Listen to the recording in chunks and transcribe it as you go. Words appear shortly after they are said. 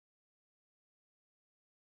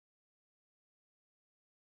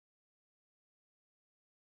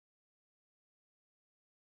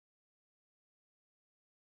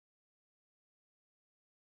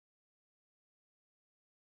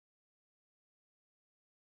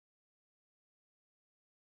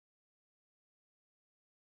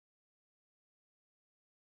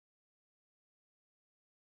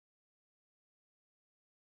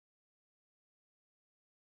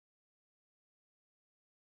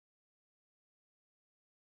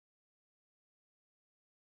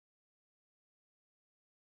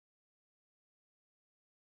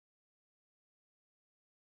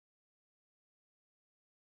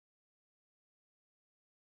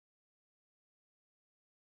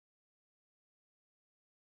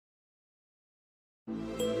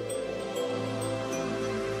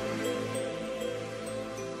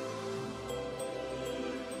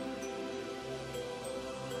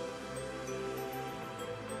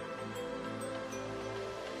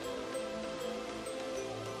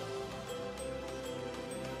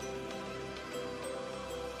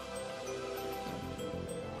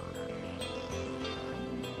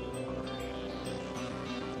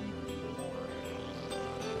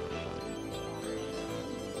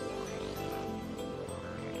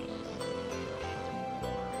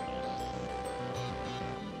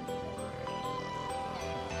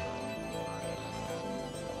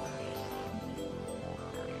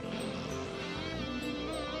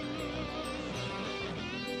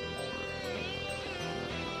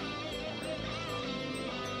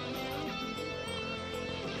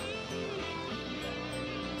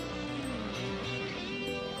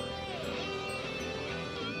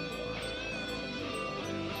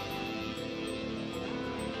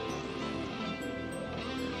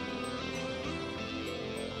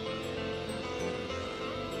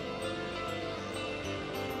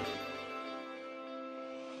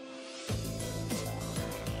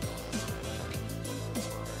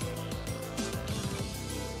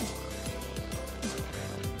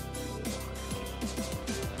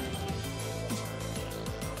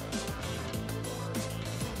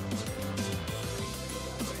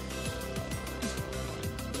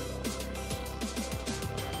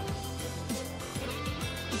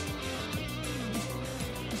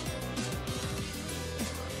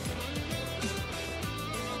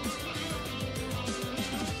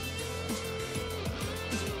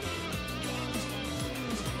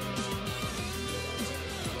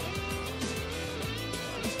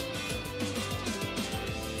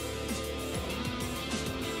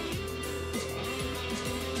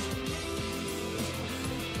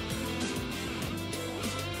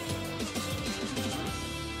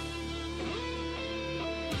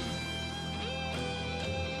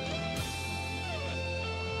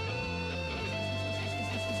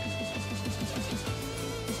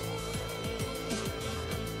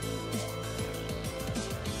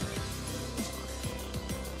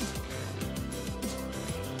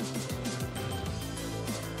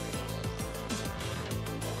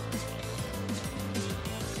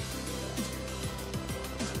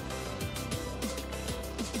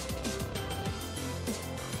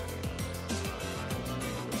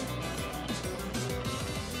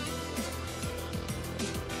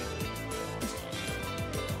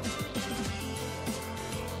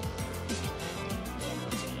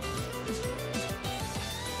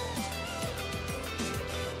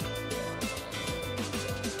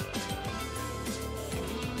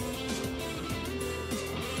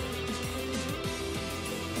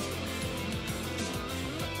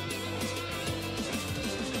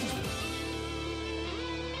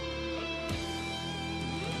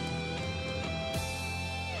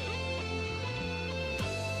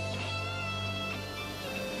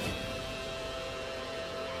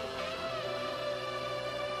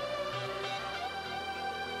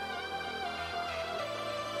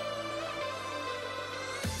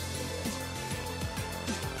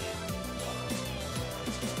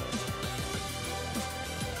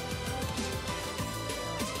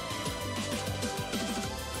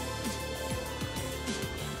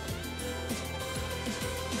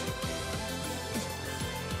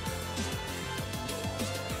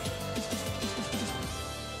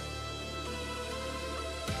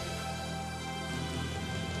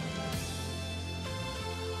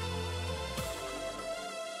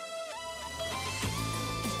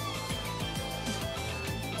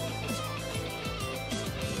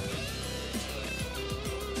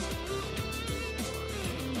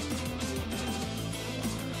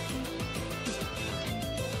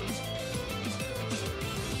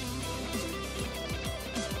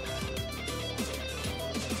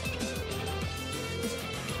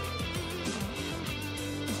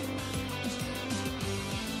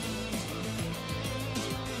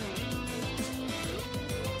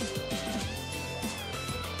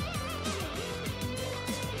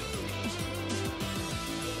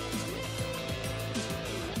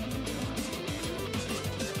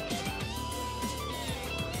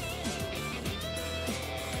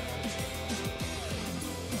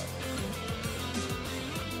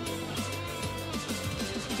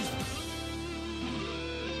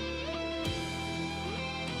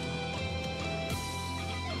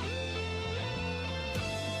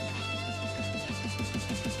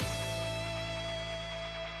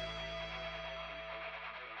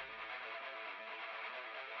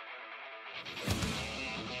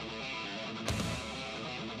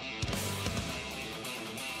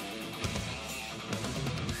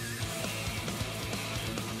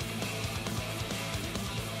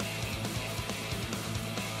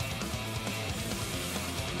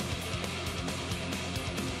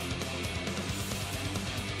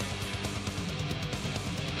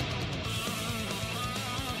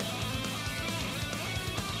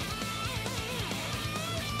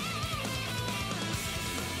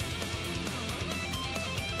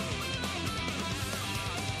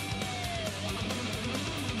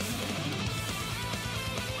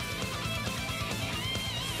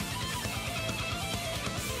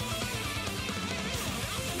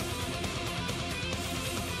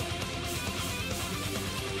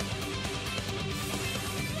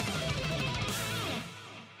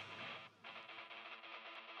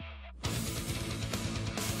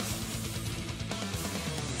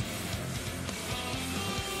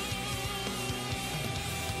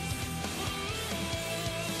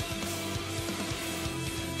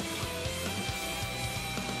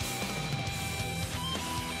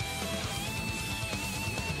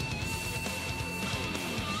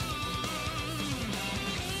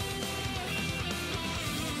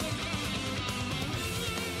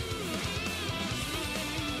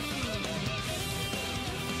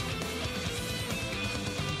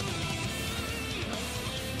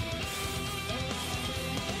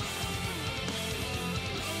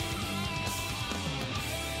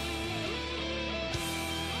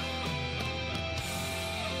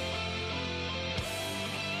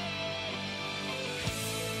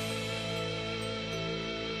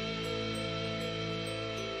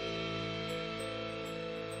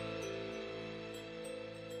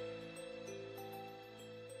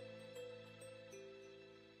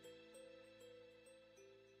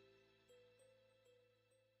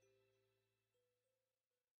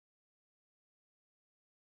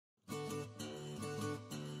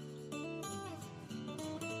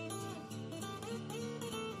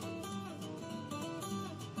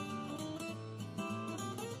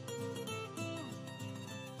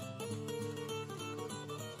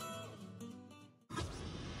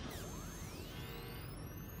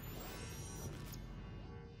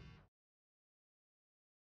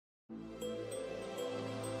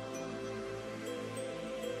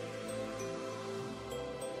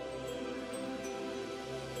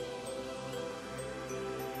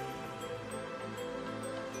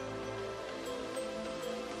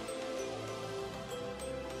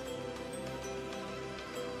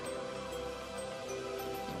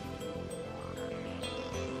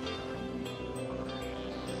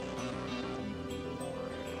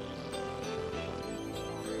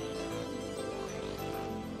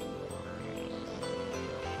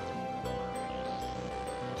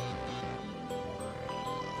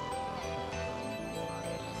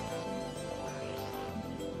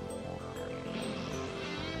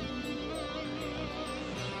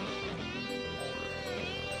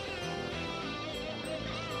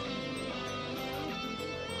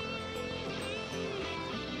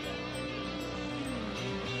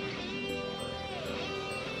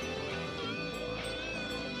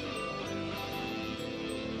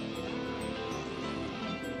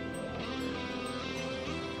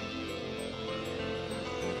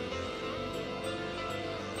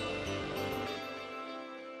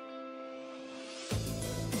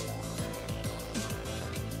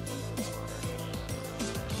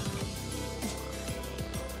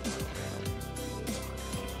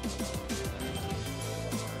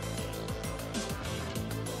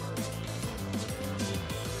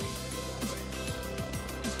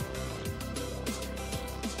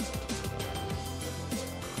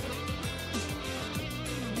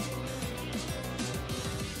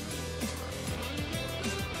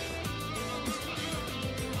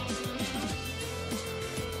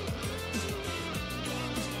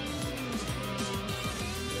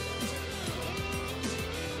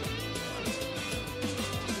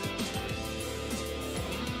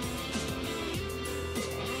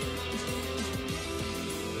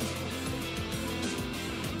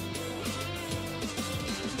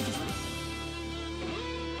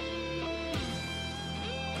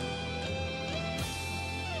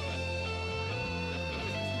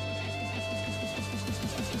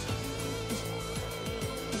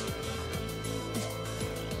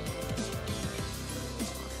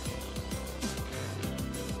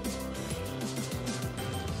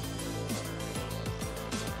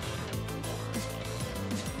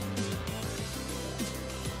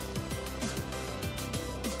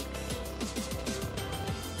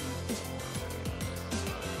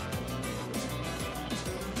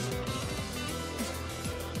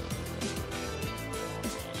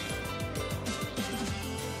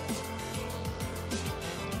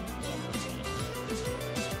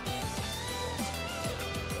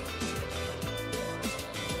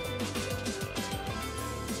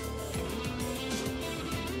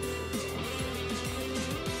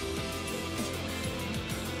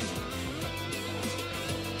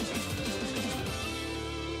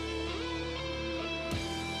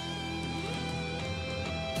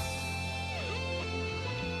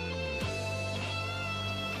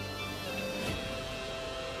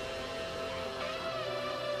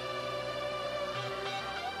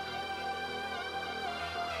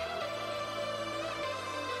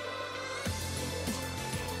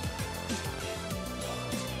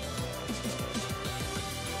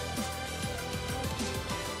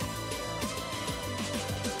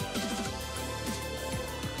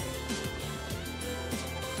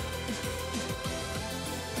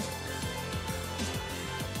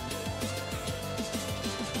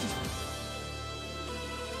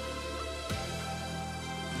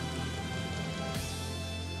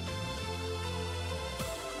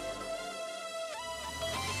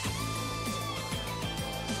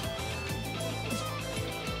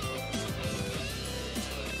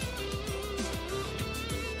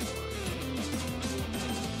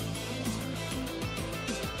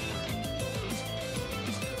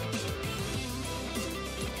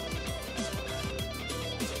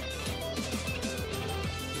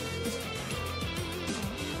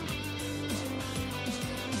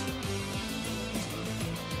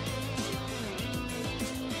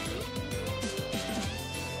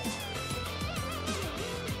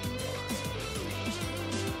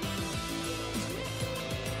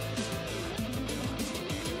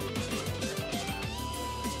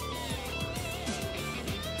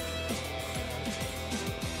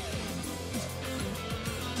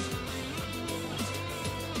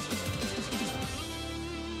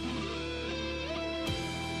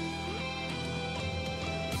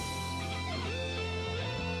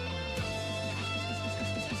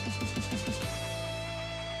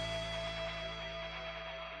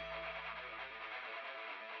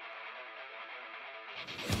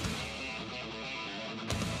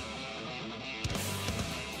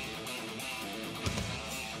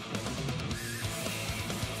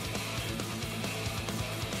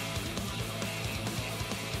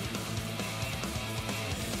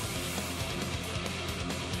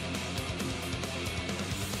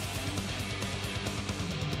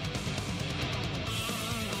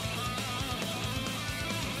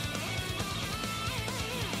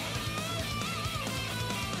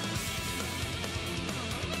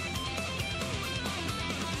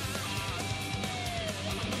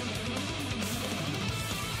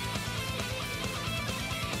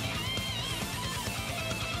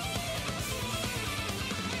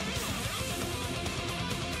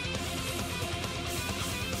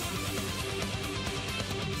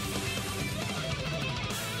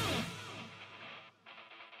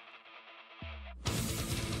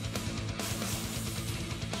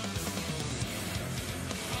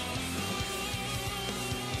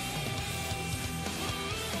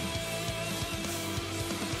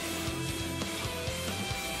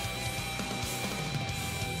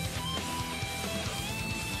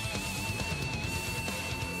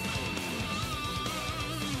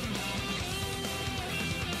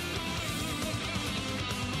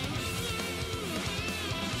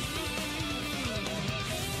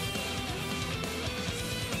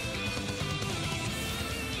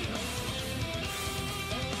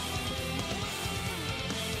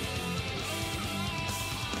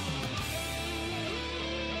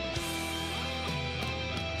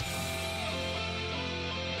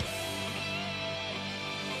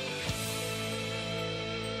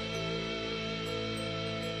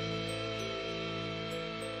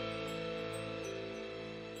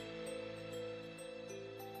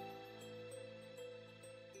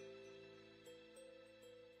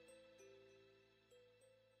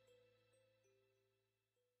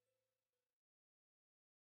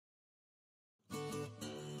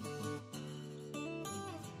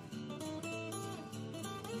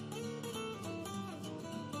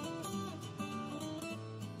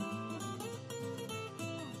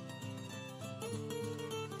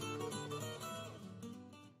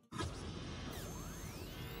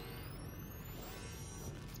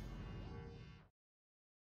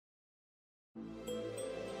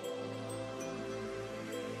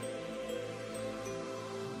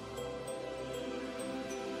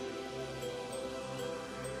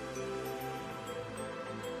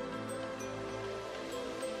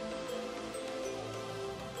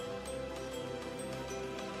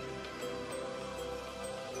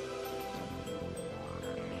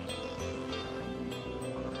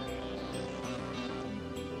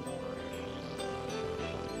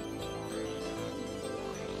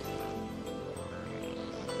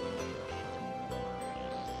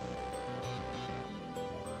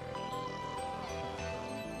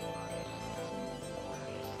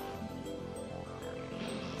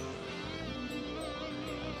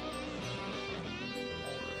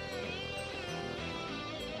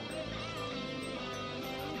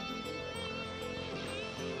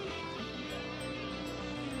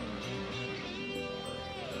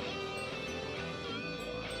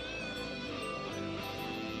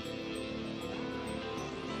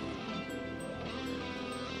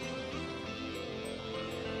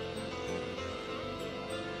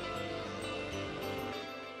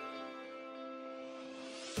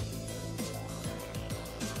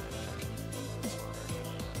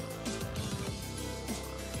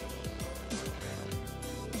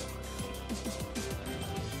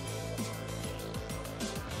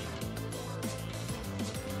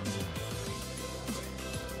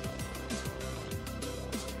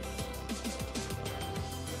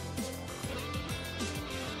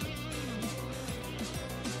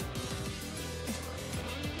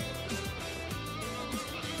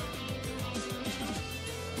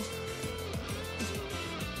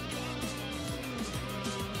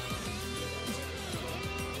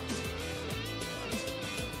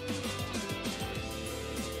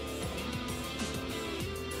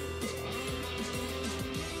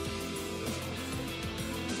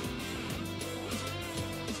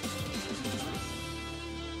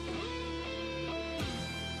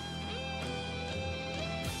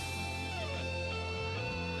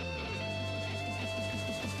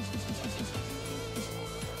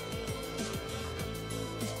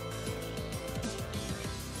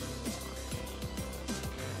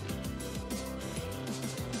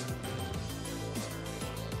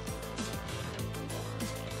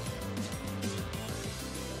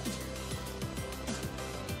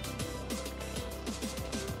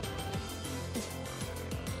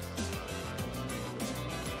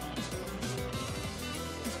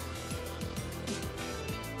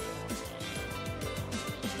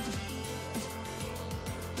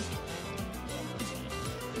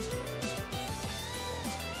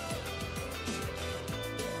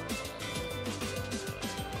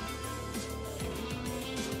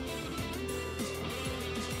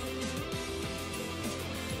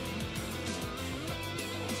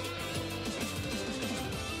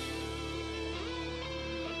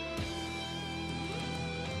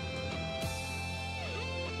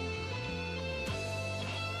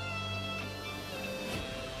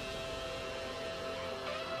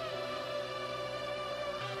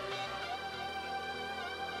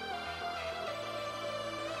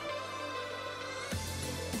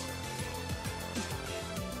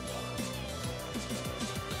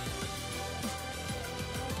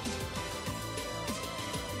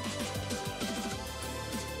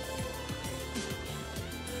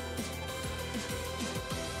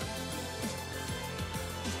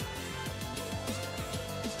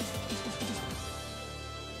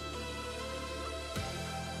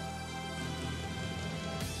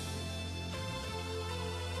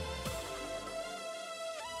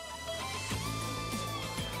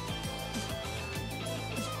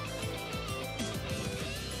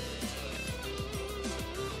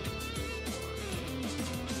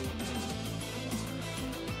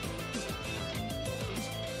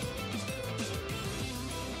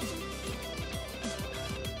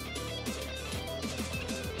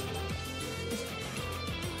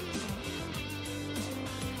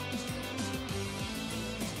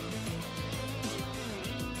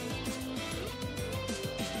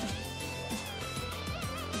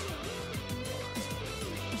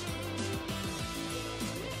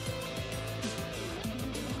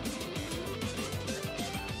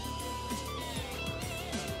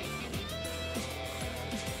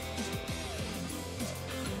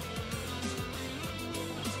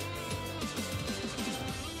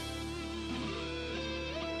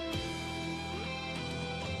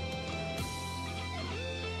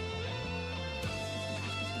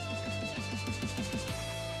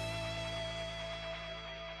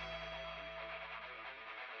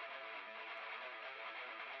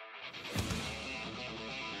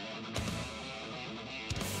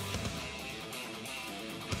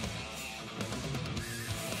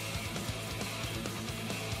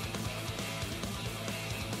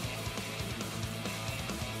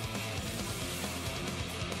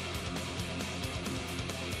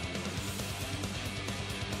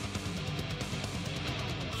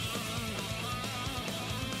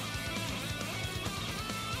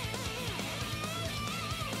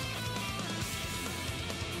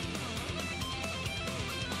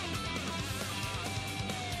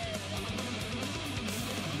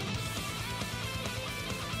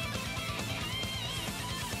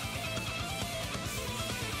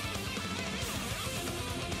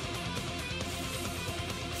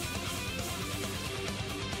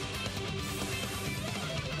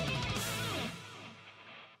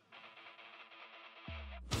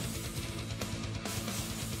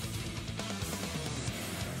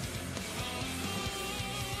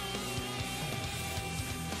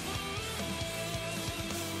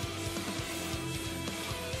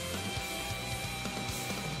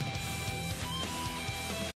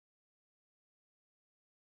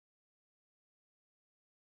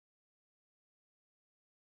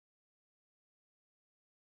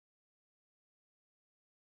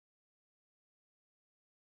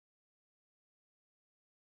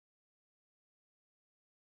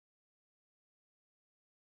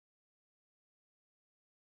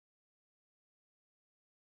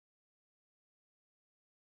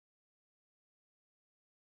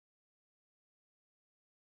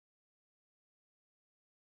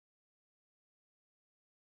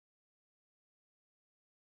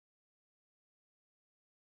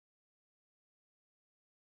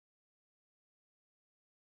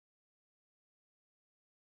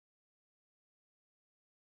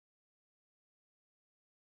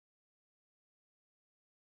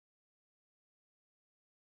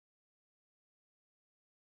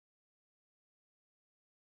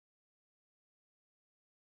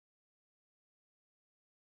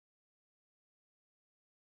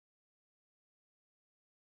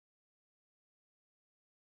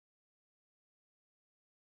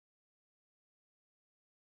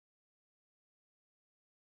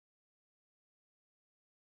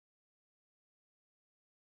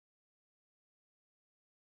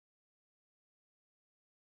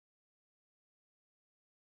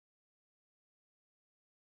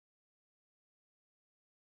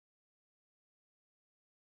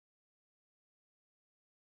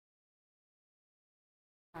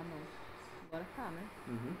Ah, não. Agora tá, né?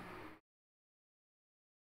 Uhum.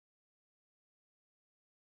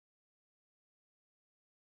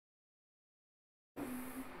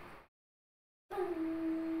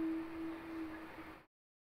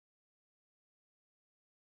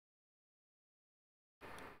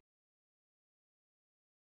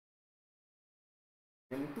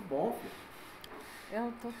 É muito bom, filho.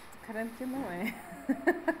 Eu tô querendo que não é.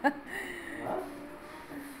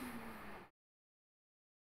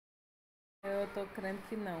 Eu tô crendo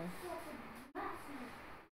que não.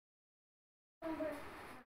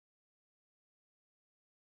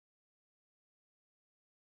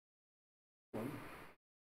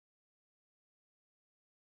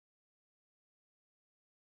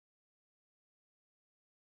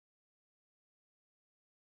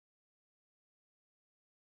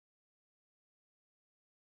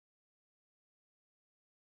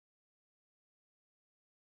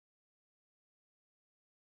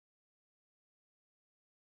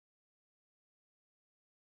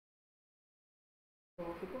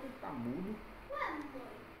 Você como tá mudo?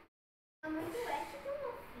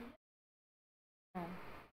 Não.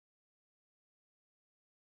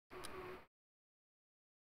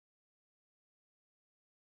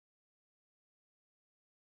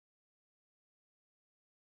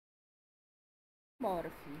 Bora,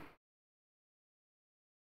 filho.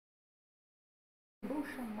 Vou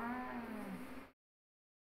chamar.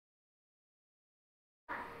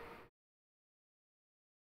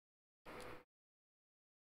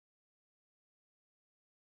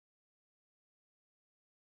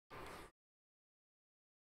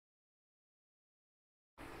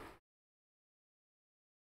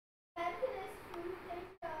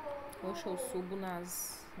 Poxa, eu subo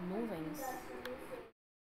nas nuvens.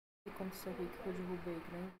 E como se eu vi que eu derrubei,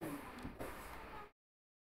 que nem vi.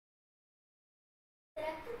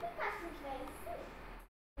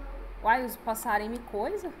 Uai, os passarinhos me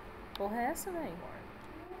coisa? Porra é essa, velho?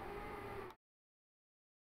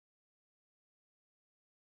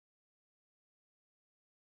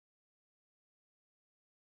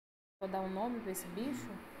 Vou dar um nome pra esse bicho?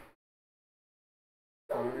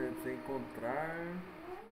 Você encontrar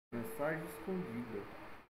mensagem escondida.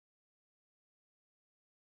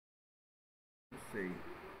 sei.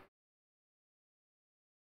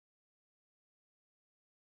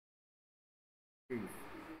 Que isso?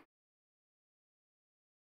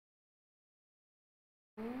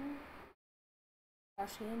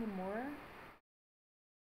 Achei anymore.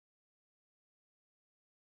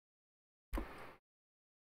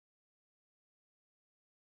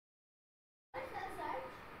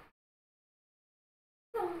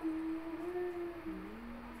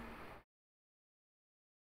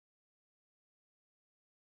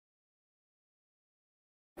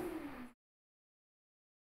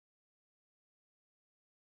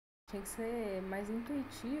 Tinha que ser mais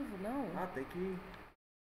intuitivo, não? Ah, tem que...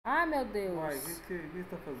 Ah, meu Deus. Uai, o que você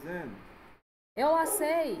tá fazendo? Eu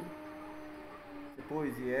lacei. Você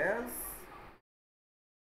pôs yes.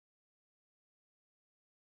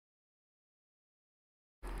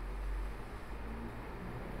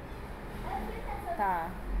 Tá.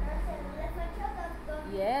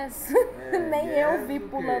 Yes? Nem Yes, eu vi o quê?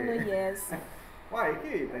 pulando yes. Uai,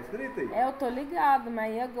 aqui, tá escrito aí? É, eu tô ligado,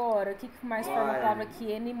 mas e agora? O que mais forma a Uai. palavra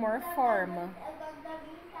aqui? Anymore forma.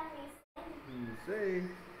 Não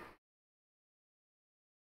sei.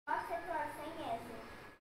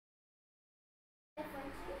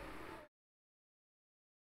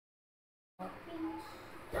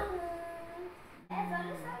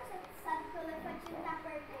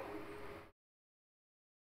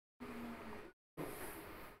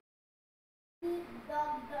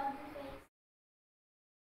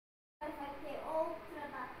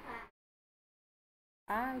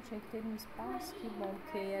 Ah, eu tinha que ter um espaço, que bom,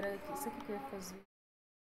 porque era isso aqui que eu ia fazer.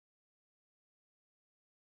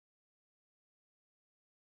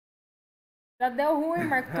 Já deu ruim,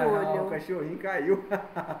 Marco O Túlio. cachorrinho caiu.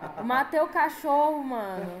 Matei o cachorro,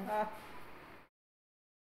 mano.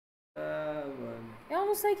 Ah, mano. Eu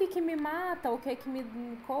não sei o que me mata, o que me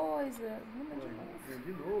coisa. Não, de novo.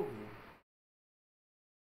 De novo?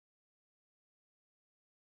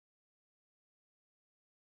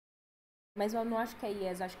 Mas eu não acho que é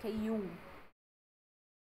yes, acho que é you.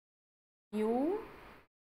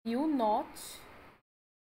 You not.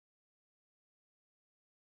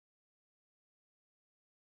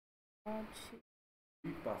 Not.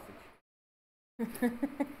 Ih, passa aqui.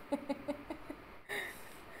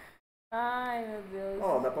 Ai, meu Deus.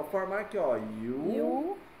 Ó, dá pra formar aqui, ó.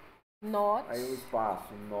 You. Not. Aí um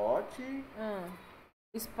espaço. Not.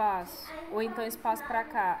 Espaço. Ou então espaço pra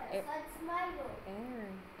cá.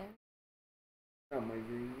 Não, mas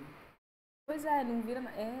aí... Pois é, não vira...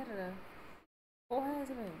 Era. Porra é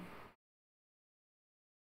essa, velho?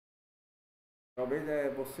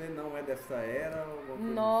 Talvez você não é dessa era ou alguma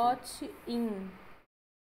coisa Not assim. in.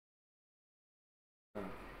 Ah.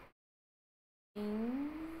 In.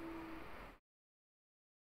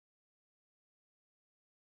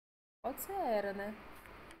 Pode ser era, né?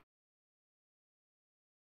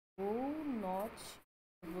 Ou not.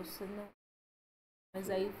 Você não. Mas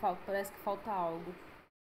aí parece que falta algo.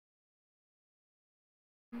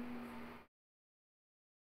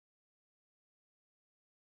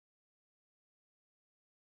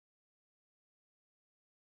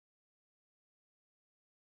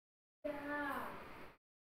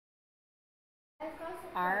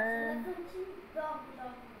 Are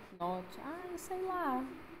not. Ai, sei lá.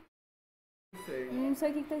 Não sei. Não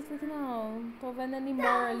sei o que tá escrito não. Tô vendo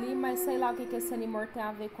anymore ali, mas sei lá o que esse anymore tem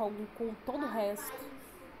a ver com todo o resto.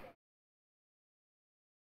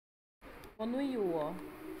 Vou no you, ó.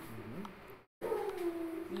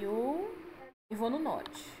 You. E vou no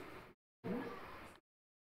not.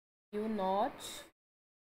 You not.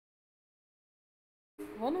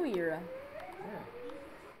 Vou no ira.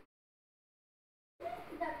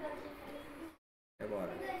 E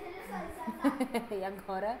agora? E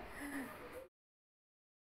agora?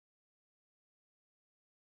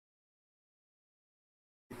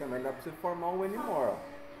 E também dá pra você formar um anymore, ó.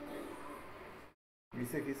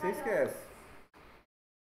 Isso aqui você esquece.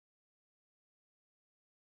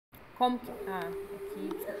 Como que... Ah, aqui,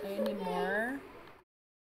 anymore.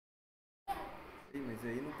 Ih, mas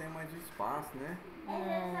aí não tem mais o espaço, né?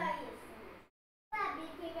 Não. Sabe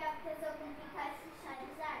o que a pessoa complicar esse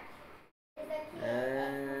Charizard? Esse daqui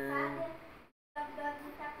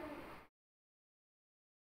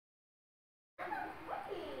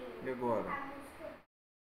E agora?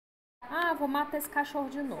 Ah, vou matar esse cachorro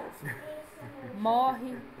de novo.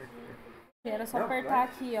 Morre. Era só apertar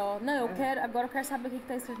aqui, ó. Não, eu quero... Agora eu quero saber o que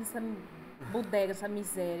tá escrito nessa bodega, essa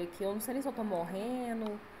miséria aqui. Eu não sei nem se eu tô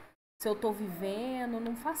morrendo, se eu tô vivendo.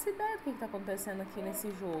 Não faço ideia do que tá acontecendo aqui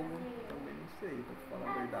nesse jogo. Também não sei, pra te falar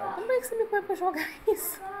a verdade. Como é que você me põe pra jogar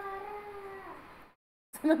isso?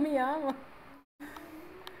 Você não me ama?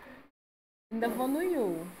 Ainda vou no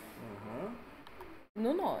You.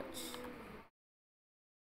 No norte.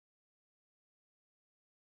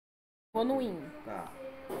 Vou no in. Tá.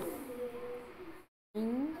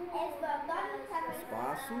 In.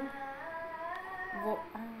 Espaço. Vou...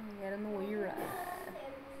 Ai, era no ira.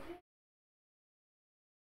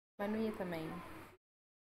 Mas não ia também.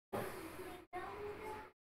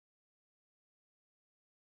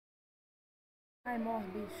 Ai, morre,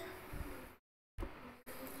 bicho.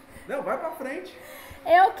 Não, vai pra frente.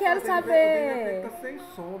 Eu quero saber. Tá sem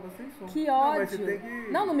som, tá sem som. Que Não, mas ódio. você tem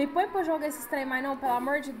que... Não me põe pra jogar esses trem mais não, pelo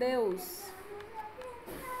amor de Deus.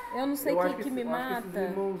 Eu não sei quem que me Eu acho que mata. esses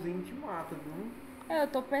limãozinhos te matam, viu? É,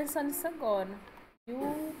 eu tô pensando nisso agora. Eu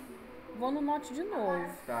vou no norte de novo.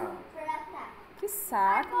 Tá. Que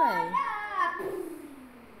saco, velho.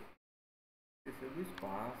 Esqueceu do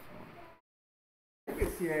espaço, mano. O que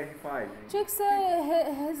esse R faz, gente? Tinha que ser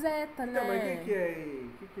reseta, né? Não, mas o que é?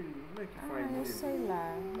 Como é que faz Eu isso? sei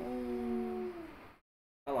lá.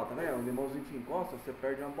 Olha lá, tá vendo? O limãozinho te encosta, você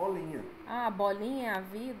perde uma bolinha. Ah, a bolinha é a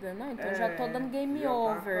vida? Não, então eu já tô dando game já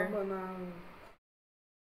over. Tá acabando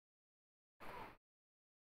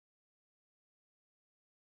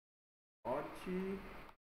Norte.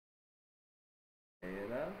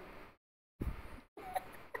 Era.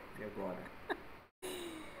 E agora?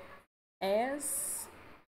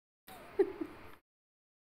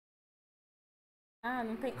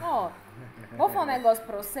 Não tem. Ó, vou falar um negócio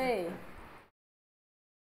pra você.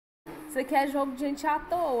 Você quer jogo de gente à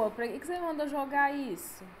toa? Pra que você manda jogar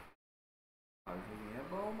isso? O joguinho é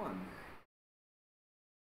bom, mano.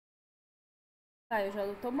 Tá, eu já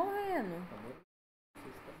tô morrendo. Tá bom? Você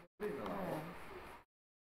tá morrendo, ó.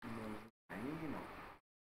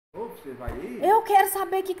 Ô, você vai aí? Eu quero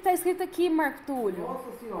saber o que tá escrito aqui, Marco Túlio.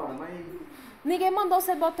 Nossa senhora, mas... Ninguém mandou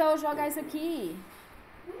você botar eu jogar isso aqui.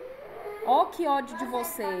 Ó que ódio de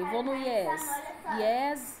você. Vou no yes.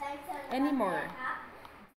 Yes anymore.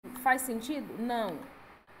 Faz sentido? Não.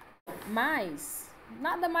 Mas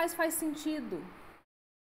nada mais faz sentido.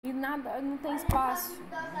 E nada, não tem espaço. Não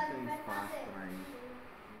tem espaço pra isso.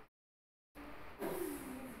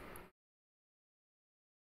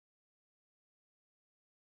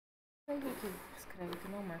 Não sei o que escreve aqui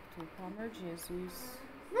não, Marco Túlio. Pelo amor de Jesus.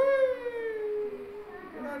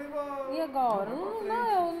 E agora?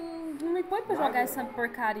 Não me põe pra jogar essa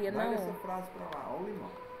porcaria, não. Larga essa frase pra lá, ó o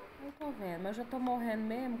limão. Eu tô vendo, mas eu já tô morrendo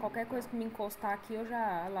mesmo. Qualquer coisa que me encostar aqui, eu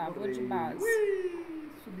já lá, vou de base.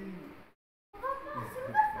 Subi.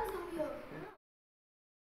 Você vai fazer um miojo?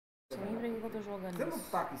 Você lembra que eu tô jogando Você não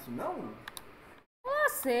isso? taca isso, não? Ah,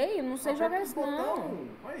 sei, eu não sei jogar isso, não.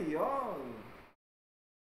 Aí, ó.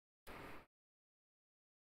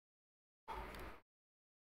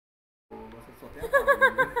 Você só tem a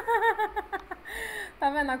barriga. Tá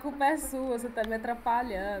vendo? A culpa é sua, você tá me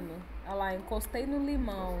atrapalhando. Olha lá, encostei no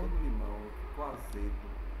limão. Gostou do limão, ficou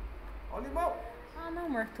azedo. Ó o limão. Ah, não,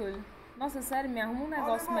 Martulho. Nossa, sério, me arruma um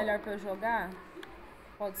negócio limão. melhor pra eu jogar?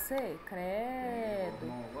 Pode ser? Credo.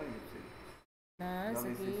 Não, olha aí pra você. Não, isso Já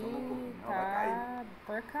desci só um aqui pouquinho. Ó, tá vai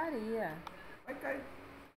porcaria. Vai cair.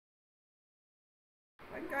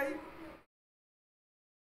 Vai cair.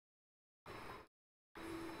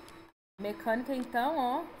 Mecânica então,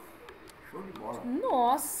 ó. Show de bola.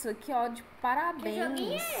 Nossa, que ódio. Parabéns. Que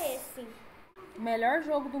joguinho é esse? Melhor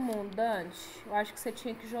jogo do mundo, Dante. Eu acho que você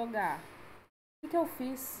tinha que jogar. O que eu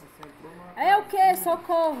fiz? Você entrou numa É o que? casinha.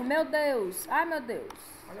 Socorro, meu Deus. Ai, meu Deus.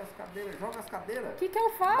 Olha as cadeiras, joga as cadeiras. O que eu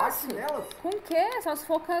faço? Bate nelas. Com o quê? Só se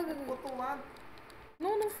for... Do outro lado.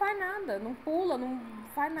 Não faz nada. Não pula, não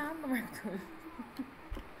faz nada, Marcos.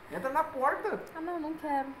 Entra na porta. Ah, não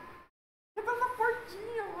quero. Entra na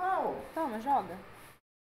portinha, não. Toma, joga.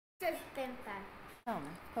 Deixa eu tentar. Toma,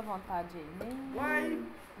 fica à vontade aí.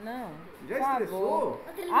 Uai. Não, Já por favor.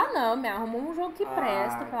 estressou? Ah, não, me arruma um jogo que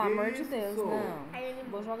presta, pelo que amor de isso? Deus. Não, Aí ele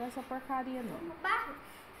vou jogar essa porcaria, não. no barro.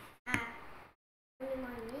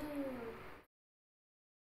 Limoninho.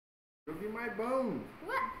 Joguinho mais bom.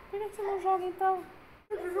 Por que você não joga, então?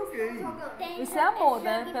 Eu já joguei. Tem Isso é amor, esse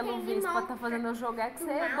né? joguinho Pelo tem visto, limão. pra tá fazendo eu jogar, que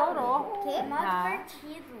você Limão. adorou. Que? Mó Ah.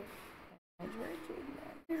 divertido. É divertido,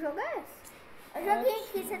 né? Que jogo é esse? O joguinho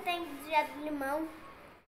que você tem de limão.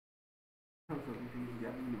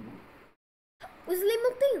 Os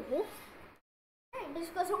limão tem rosto.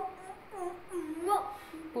 Deixa eu só...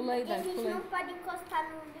 Pula aí, E a Dante, gente pula aí. não pode encostar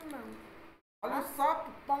no limão. Olha o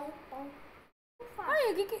sapo. Pom, pom. Não faz.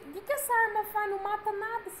 Ai, o que essa arma faz? Não mata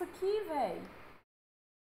nada isso aqui, velho.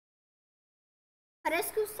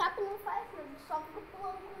 Parece que o sapo não faz nada, só fica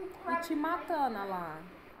pulando com o E te matando, olha lá.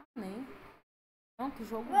 Ah, nem. Não, que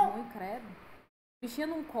jogo Não. ruim, credo. O bichinho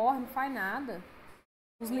não corre, não faz nada.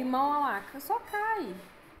 Os limão, olha lá, só cai.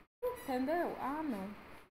 Entendeu? Ah, não.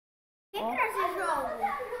 Quem criou esse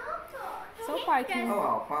jogo? Seu pai que, Olha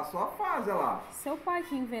lá, passou a fase, olha lá. seu pai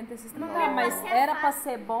que inventa esses Não. trocadilhos. Mas era pra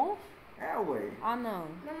ser bom? É, ué. Ah, não.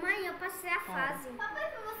 Mamãe, eu passei a fase.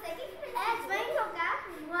 Papai, pra você, o que precisa? Vem jogar.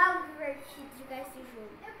 Uau, divertido jogar esse jogo.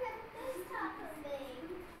 Eu quero testar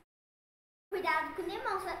também. Cuidado com o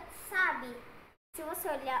limão, sabe? Se você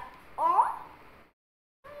olhar, ó.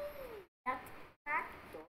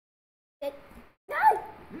 Ai!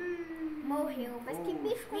 Morreu. Mas que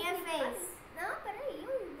bicho complicado. Minha vez. Não,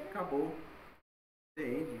 peraí. Acabou. The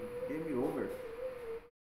end. Game over.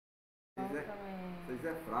 Vocês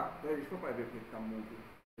é fraco. Então, deixa eu papai ver porque tá mudo.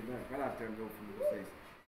 Vai lá, ver o filme de vocês.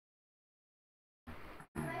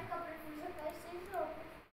 Mas eu prefiro jogar esse jogo.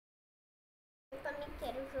 Eu também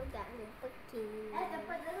quero jogar um pouquinho.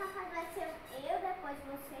 Depois o rapaz vai ser eu, depois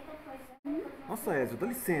você, depois eu. Nossa, Ezio, dá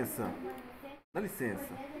licença. Dá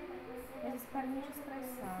licença. Eles param de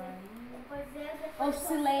estressar. Depois eu, depois Ô,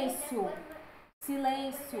 silêncio!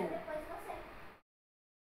 Silêncio! depois você.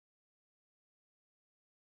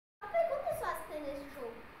 Papai, quantas fases tem nesse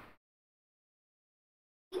jogo?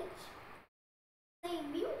 20? 100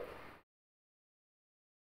 mil?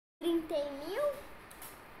 30 mil?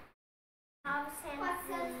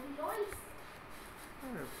 400 milhões?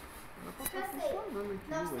 Ela tá Já sei. funcionando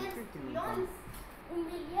aqui, ué. Por 900 que não milhões? tá 1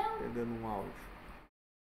 milhão? pegando um áudio?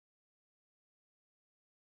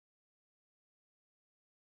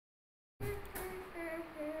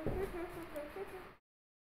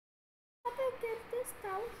 Papai, eu quero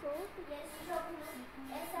testar o jogo. E esse jogo,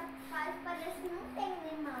 essa fase parece que não tem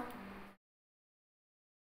limão.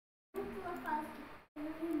 Uma fase que tem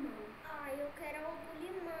limão. Ai, eu quero algo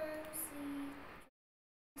limão, sim.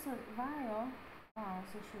 Vai, ó. Ah,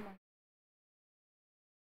 assistiu mais.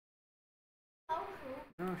 Testar o jogo.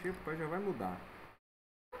 Não, achei que o pai já vai mudar.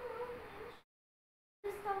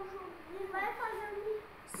 Testar o jogo. Ele vai fazer um...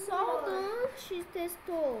 Só o Dante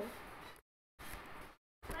testou.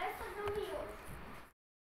 Vai fazer um miojo.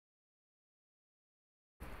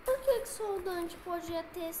 Por que só o Dante podia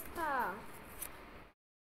testar?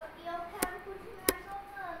 E eu quero continuar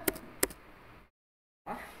jogando.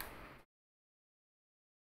 Ah?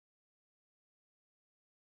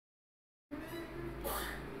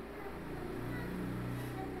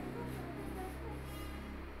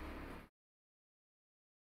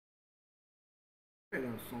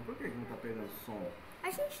 Pegando som? Por que não tá pegando som? A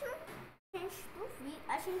gente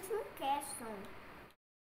duvida, a gente não quer som.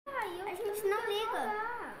 A gente não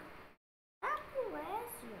liga. Ah, pro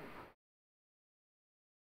Ezio.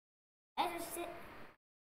 Você...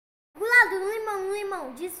 Do lado, no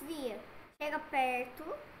limão, desvia. Chega perto.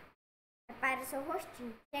 Repara seu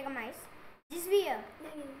rostinho. Chega mais. Desvia.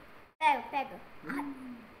 Pega.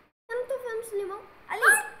 Eu não tô vendo esse limão. Ali.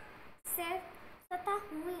 Você tá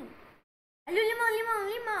ruim. Ali o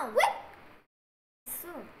limão. Isso.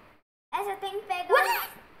 Essa tem que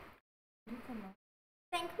pegar.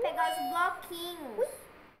 Tem que pegar os bloquinhos.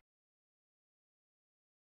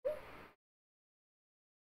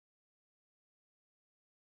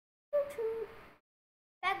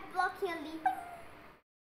 Pega o bloquinho ali.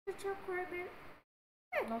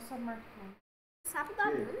 Nossa, marcou. Sapo da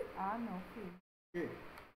mão. Ah, não, filho. Que?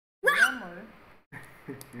 Meu amor.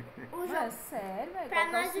 O Mas jogo. é sério, velho? Pra Qual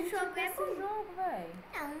que é nós o sentido jogo é desse bom. jogo, velho?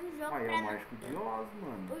 É um jogo Pai, é pra o nós. mágico de Oz,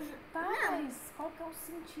 mano. Tá, Não. mas qual que é o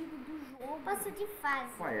sentido do jogo? Passa de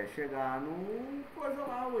fase. Pai, é chegar no coisa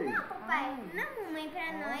lá, ué. Não, papai. Ai. Não, mamãe,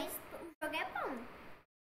 pra nós o jogo é bom.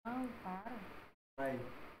 Não, para. Vai.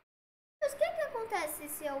 Mas o que acontece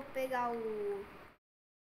se eu pegar o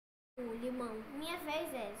limão? Minha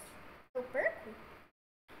vez é essa. Eu perco?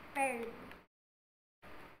 Perdo.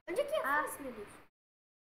 Onde é que é fácil, meu Deus?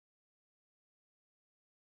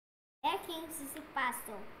 É aqui em que se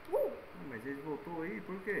passam. Mas ele voltou aí,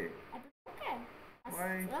 por quê? É porque eu quero.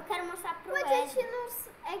 Uai. Eu quero mostrar pro Ed. A gente não...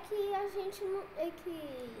 É que a gente não... É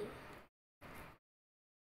que...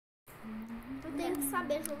 Eu tenho que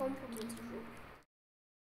saber jogar um pouquinho esse jogo.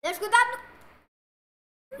 Deixa cuidado!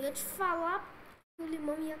 Eu ia te falar que o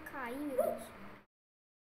limão ia cair, meu Deus.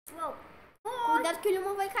 Uou. Cuidado que o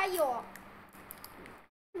limão vai cair, ó.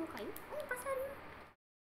 Não caiu? Passarinho.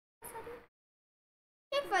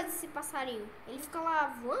 O que faz esse passarinho? Ele fica lá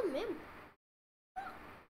voando mesmo?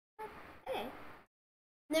 É.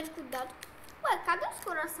 Deixa cuidado. Ué, cadê os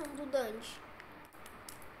corações do Dante?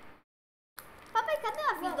 Papai, cadê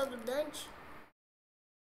a vida do Dante?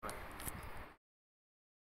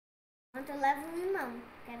 Ontem eu levo um limão.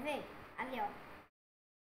 Quer ver? Ali, ó.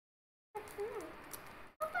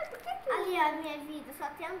 Papai, por que ali, ó, a minha vida só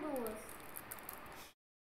tem duas.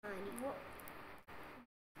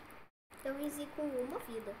 Eu venci com uma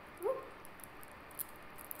vida.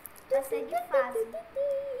 Passei de fase.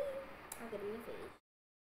 Agora é minha vez.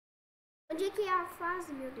 Onde é que é a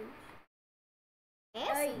fase, meu Deus?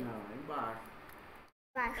 Essa? Não, é embaixo.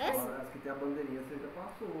 Baixo. Essa? Agora, as que tem a bandeirinha você já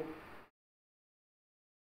passou.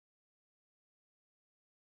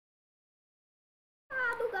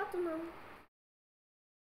 Ah, do gato não.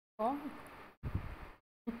 Corre.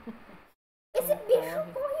 Esse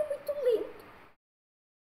bicho corre muito lento.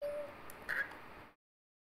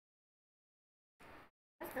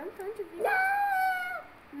 Tanto de vida.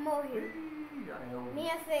 Morreu. Ih, já é o...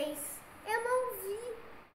 Minha vez. Eu não vi.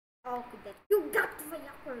 Ó, cuidado. E o gato vai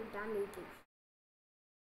acordar, meu Deus.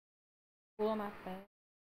 Pula na pedra.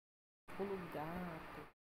 Pula o gato.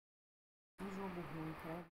 Um jogo ruim,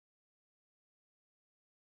 cara.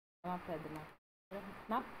 Na pedra,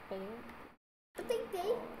 na pedra. Eu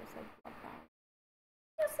tentei. Bora, sai pra cá.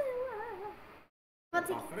 Eu sei lá. Vou ter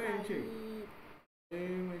Pra que frente aí.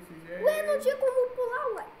 cair. Mas esse já é... Ué, não tinha como pular,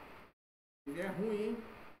 ué. Esse já é ruim, hein?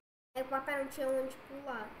 É que o papai não tinha onde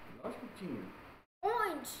pular. Lógico que tinha.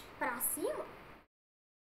 Onde? Pra cima?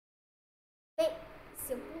 Bem,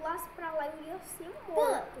 se eu pulasse pra lá, eu ia ser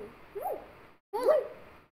morto. Pula.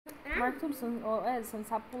 Marcos, você não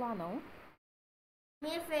sabe pular, não?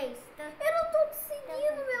 Minha vez. Eu não tô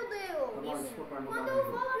conseguindo, meu Deus. Quando eu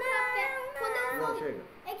vou lá pra pedra. Quando eu Não, vou. chega.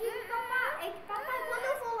 É que papai, quando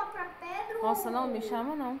eu vou lá pra pedra. Nossa, não, me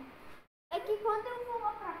chama não. É que quando eu vou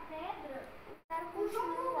lá pra pedra, eu quero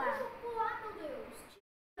continuar. Eu pular, meu Deus.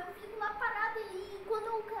 Eu fico lá parada e quando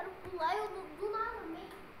eu quero pular, eu do nada meio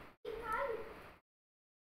e caio.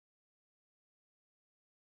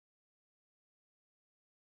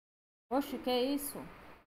 Oxe, que é isso?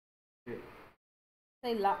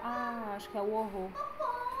 Sei lá. Ah, acho que é o horror.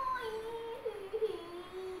 Papai!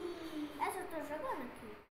 Essa eu tô jogando aqui.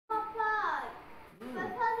 Papai, vai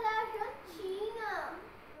fazer a jantinha.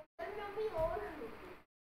 Eu quero meu miojo.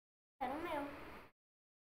 Quero o meu.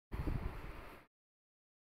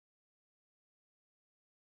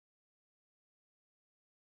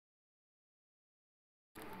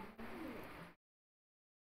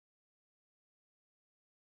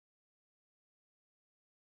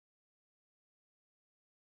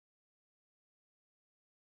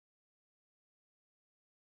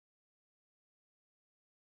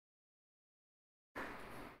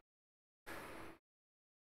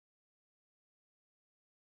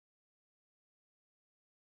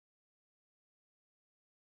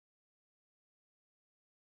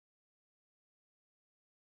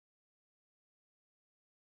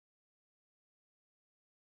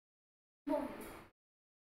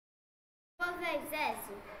 Uma vez,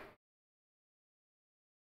 essa.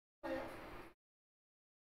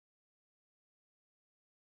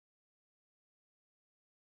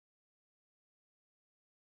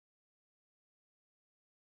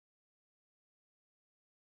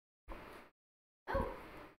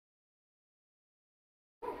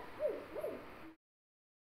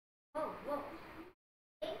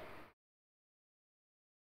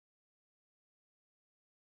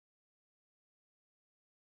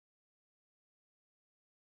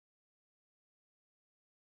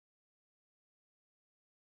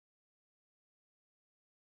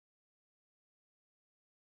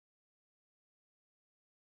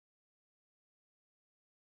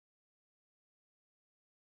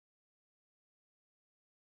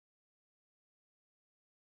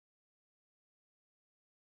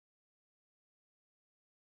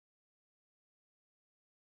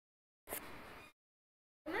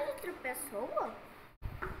 Mais outra pessoa?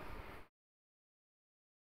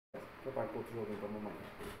 Papai, pô, outro joguinho pra mamãe.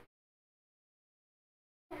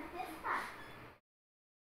 Quero testar.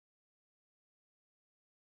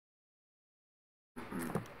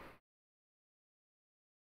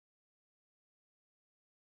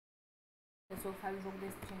 A pessoa que faz um jogo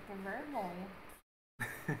desse tinha que ter vergonha.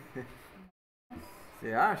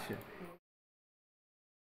 Você acha?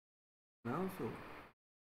 Não, sou.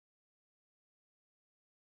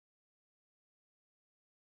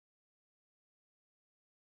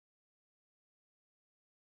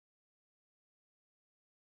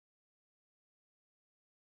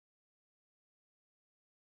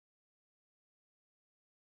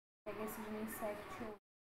 Pega esse de insect hoje.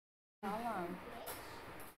 Tá lá.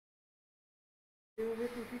 Eu vou ver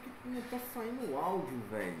por que não tá saindo o áudio,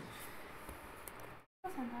 velho.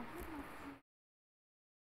 Nossa, não tá aqui, não.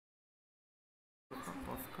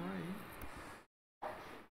 Pode ficar aí.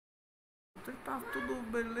 Tá tudo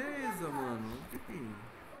beleza, mano.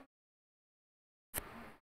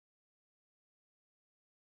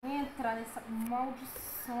 Entra nessa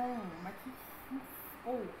maldição. Mas que.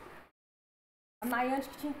 Oh. A Nayante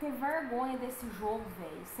que tinha que ter vergonha desse jogo,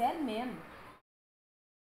 velho. Sério mesmo.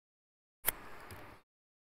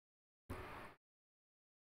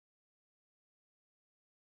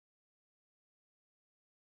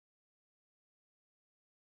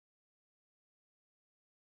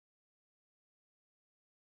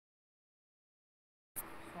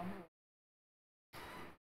 Só no...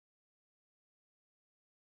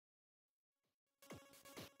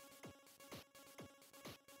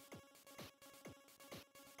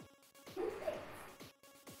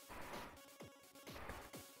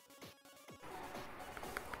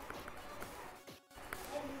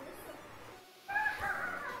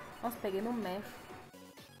 Nossa, peguei no mecho.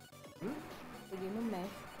 Peguei no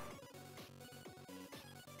mecho.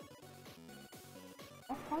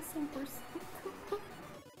 Ó, quase 100%.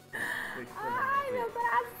 Ai, meu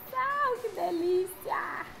coração, que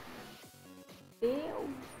delícia! Deus!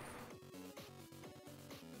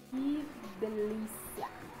 Que delícia!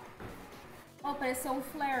 Ó, apareceu um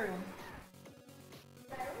flare.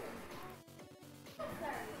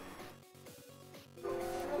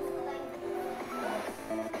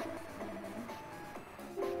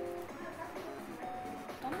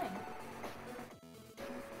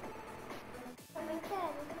 Também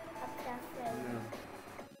quero apitar flare.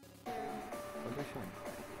 Pode deixar.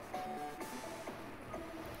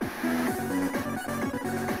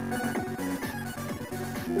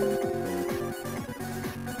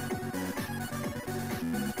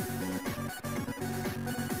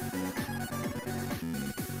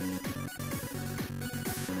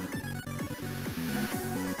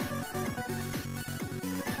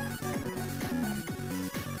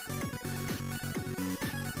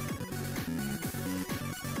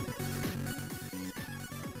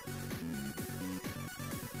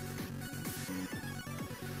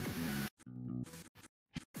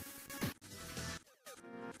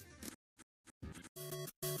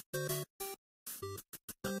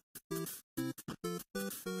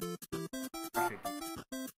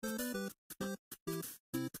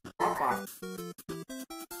 Opa!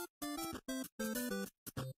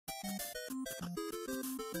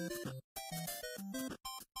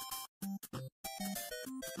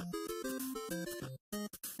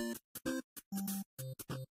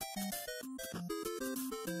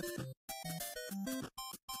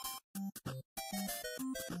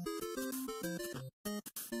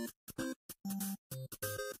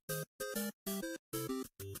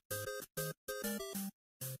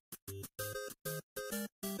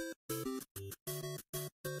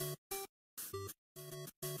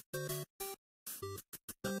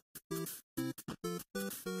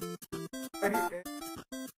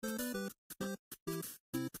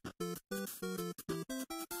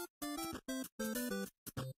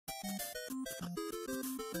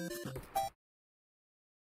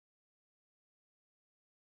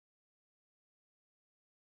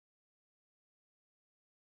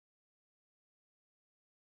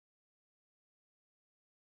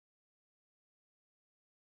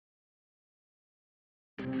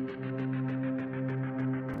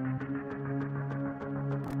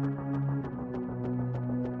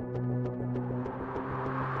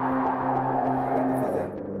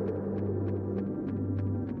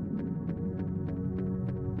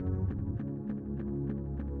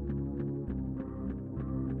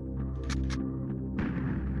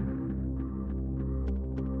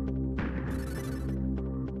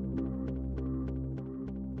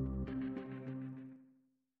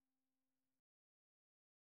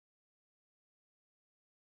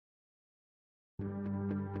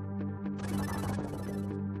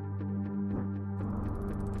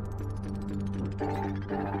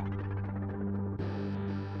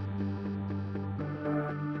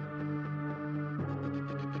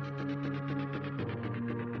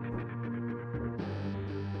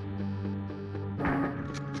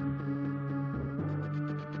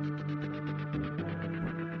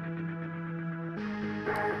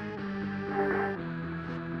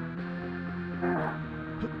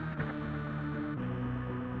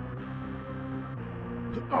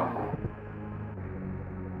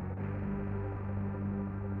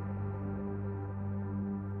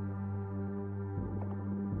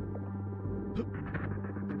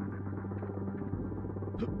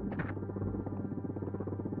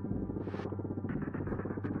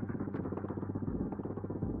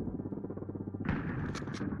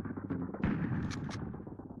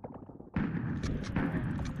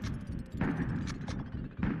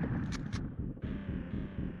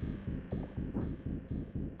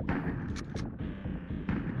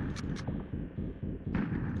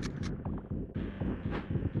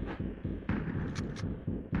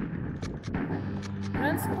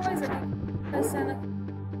 Grandes coisas acontecendo aqui.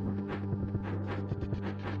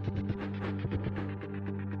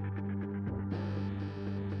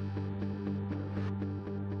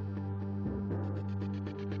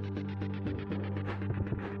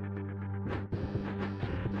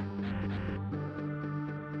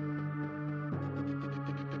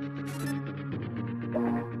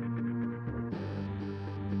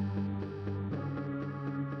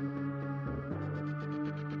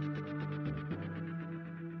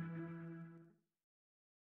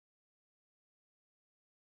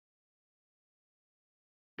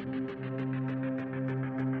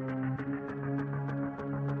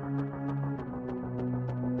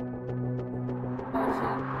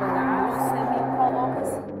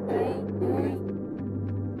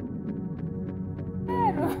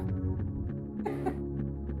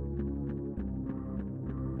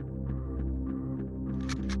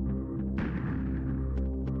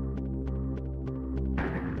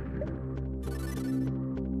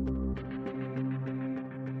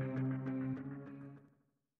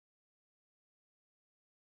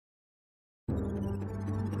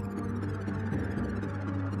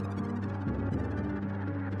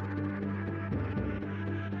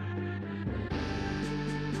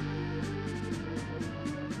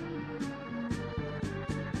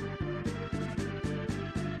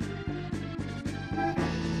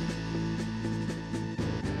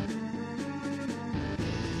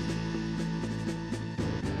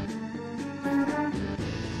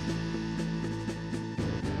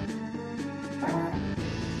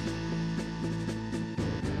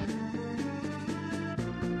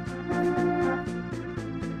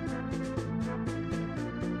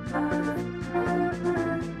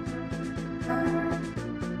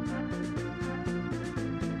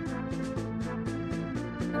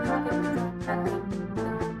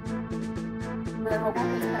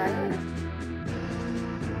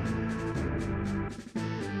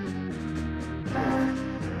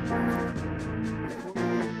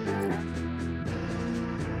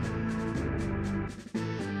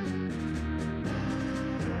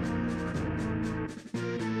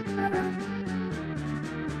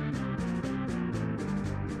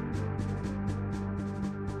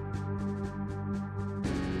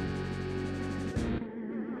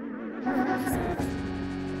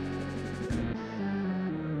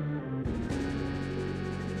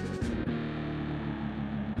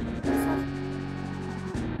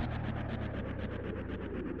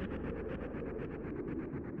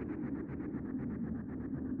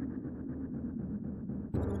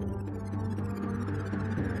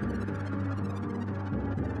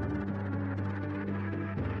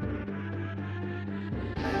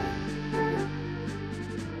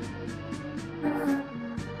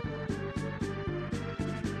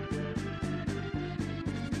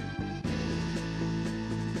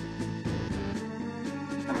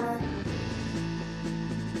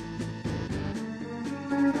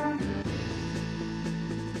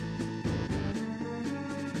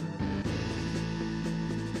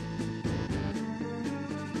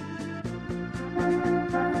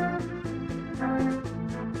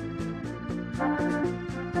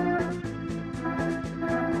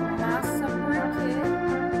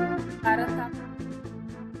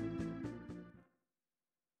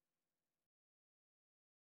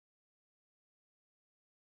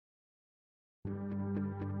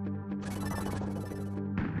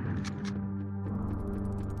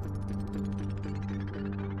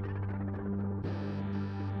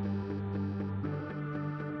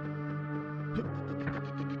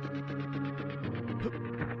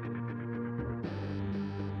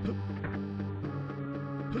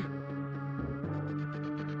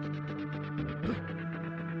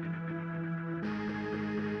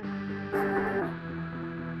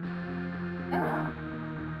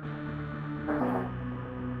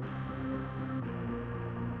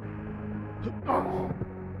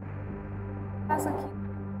 Passa aqui.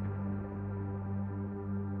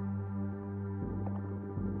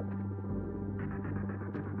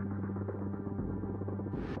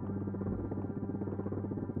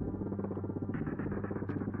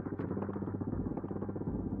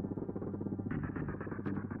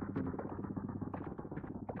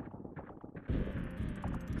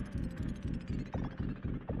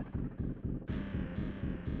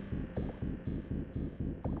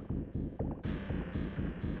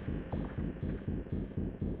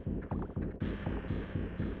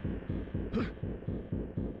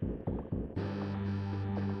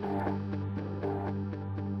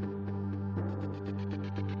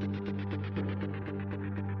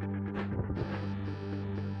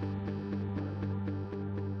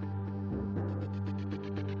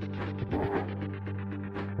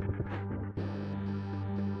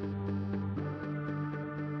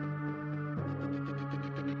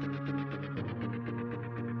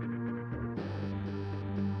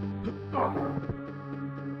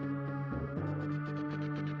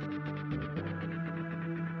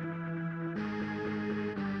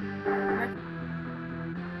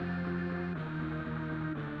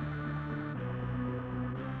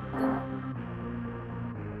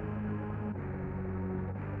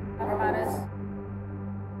 Aparece.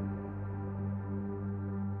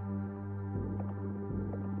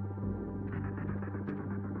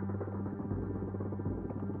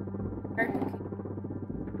 Perto aqui.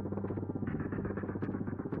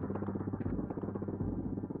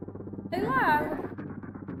 Sei lá.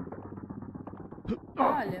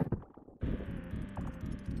 Olha.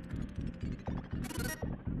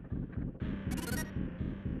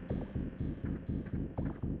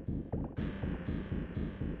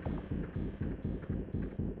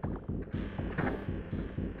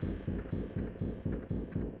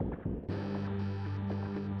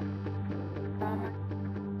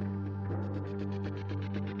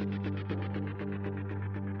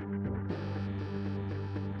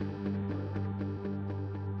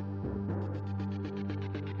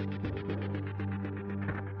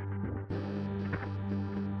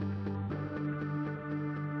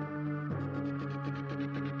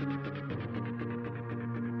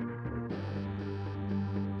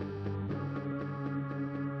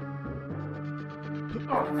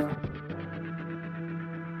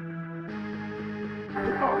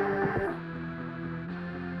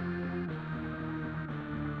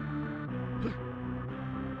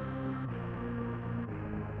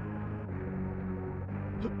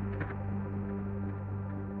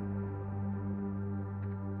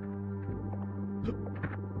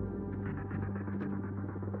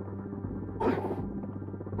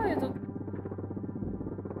 Olha, eu tô...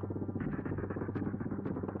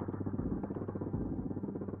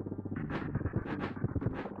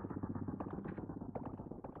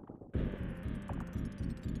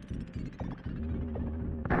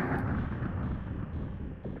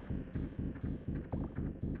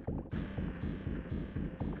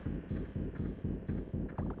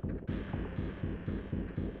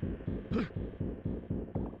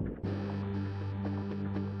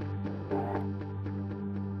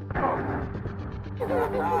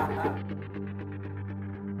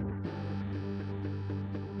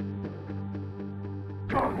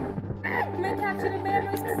 Como é que atira bem? Eu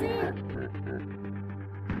não esqueci.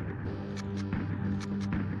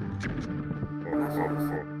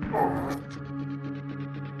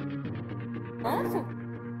 Nossa.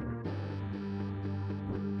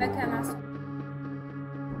 Como é que é nosso?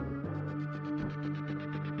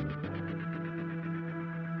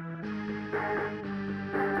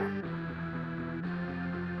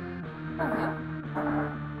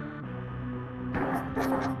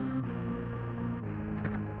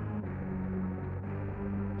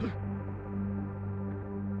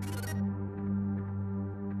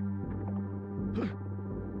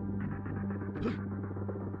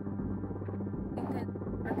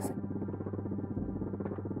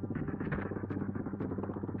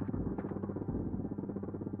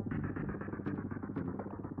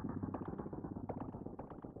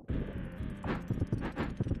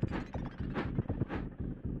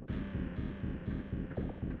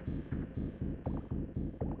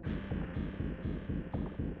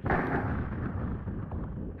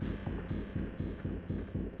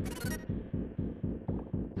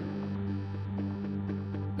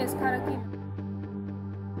 Esse cara aqui.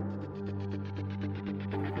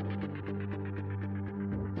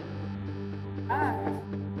 Ah.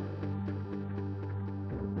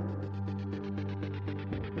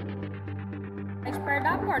 A gente perde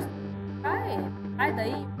a porta. Sai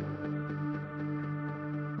daí.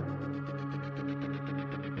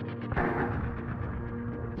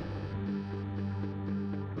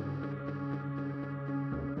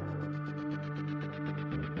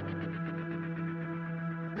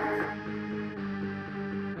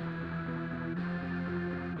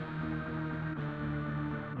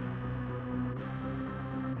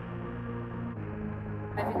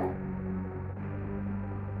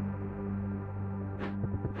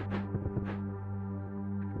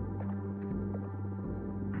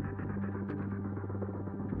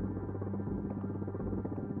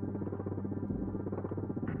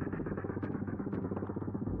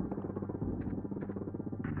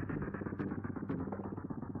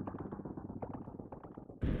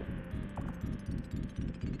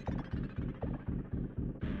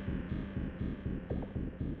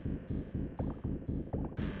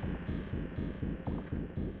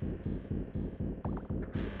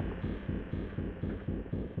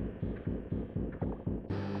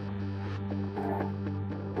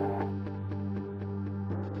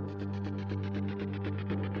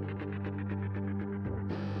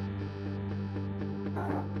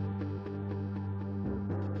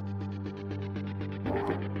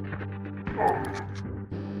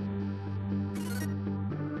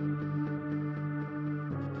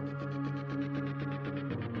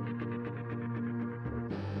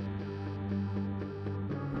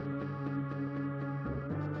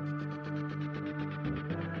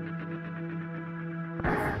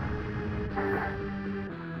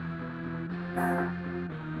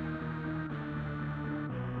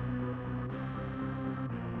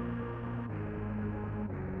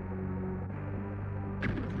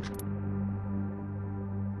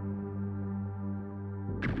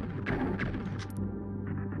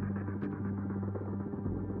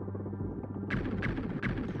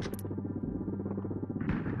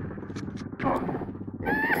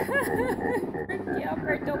 Porque eu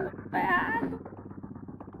apertei o botão errado.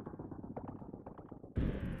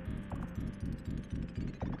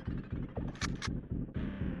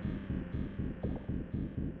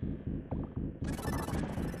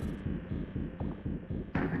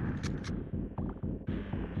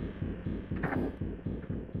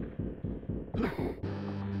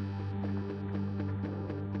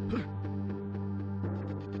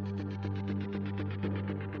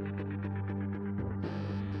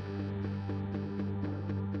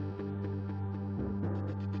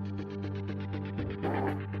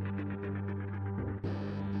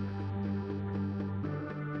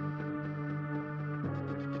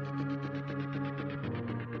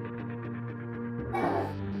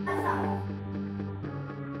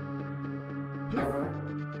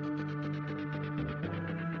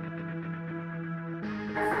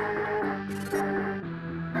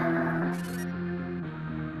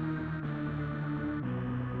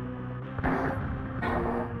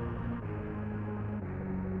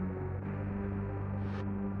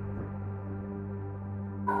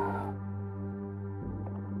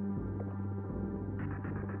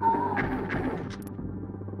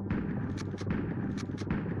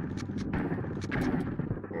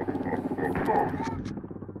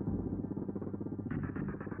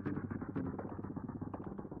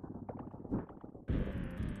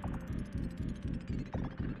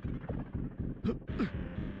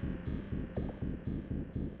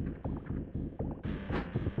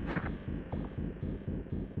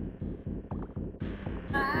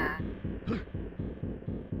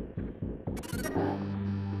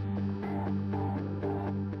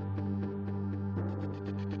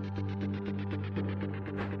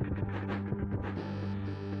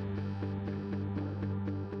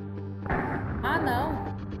 Ah,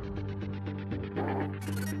 não.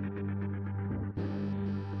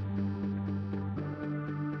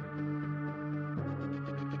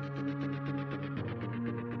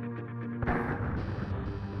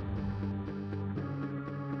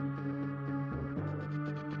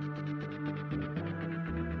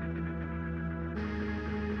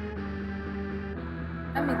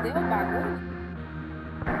 Já me deu o bagulho?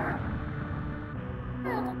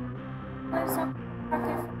 Eu não. Mas só pra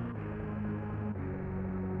quem.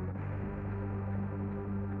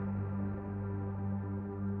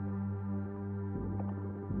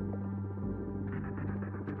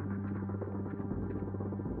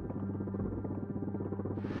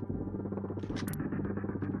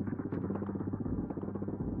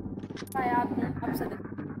 Vai abrir pra você ver.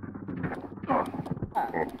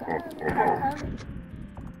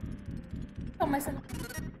 Então, mas você não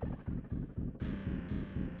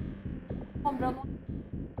comprou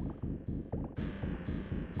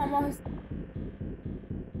não morre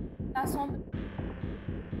da sombra.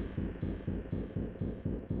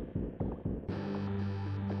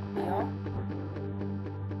 E ó.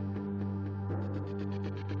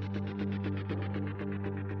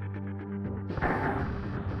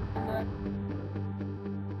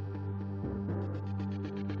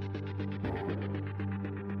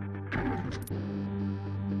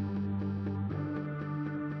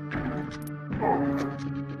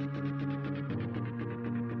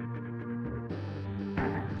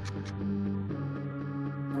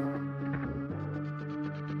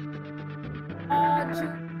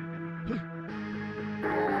 Ódio.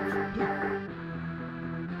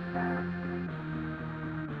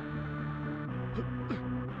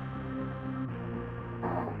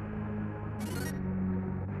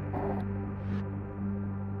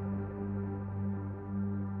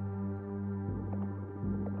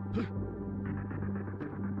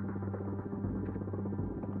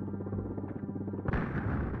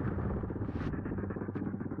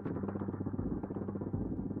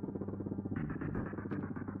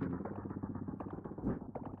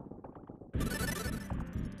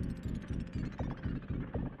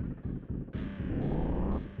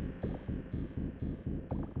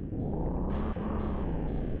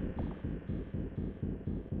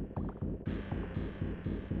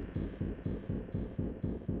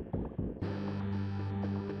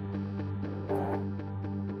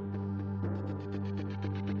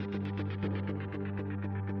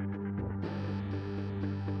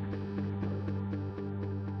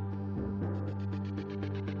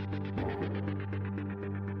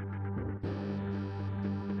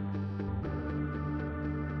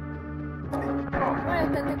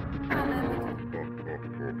 tentei colocar, né?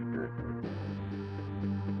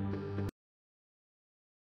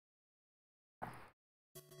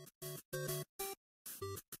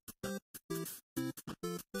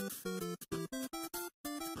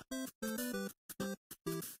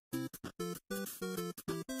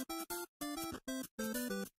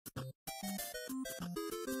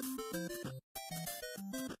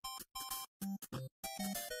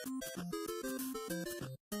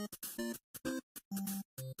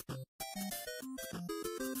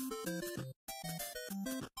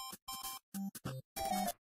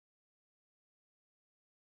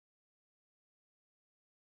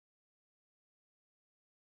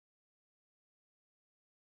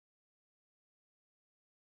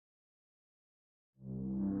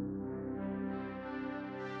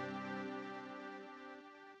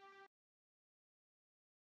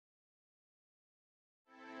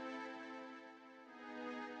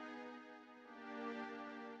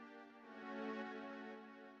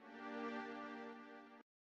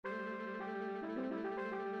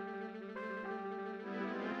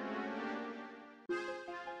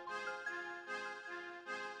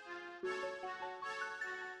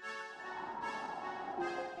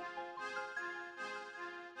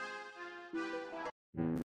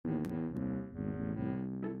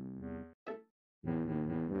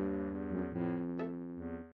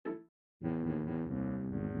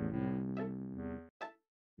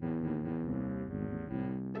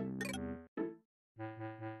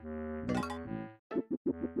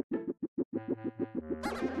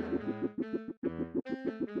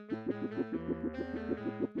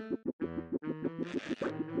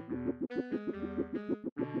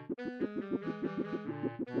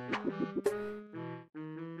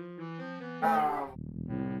 Ah,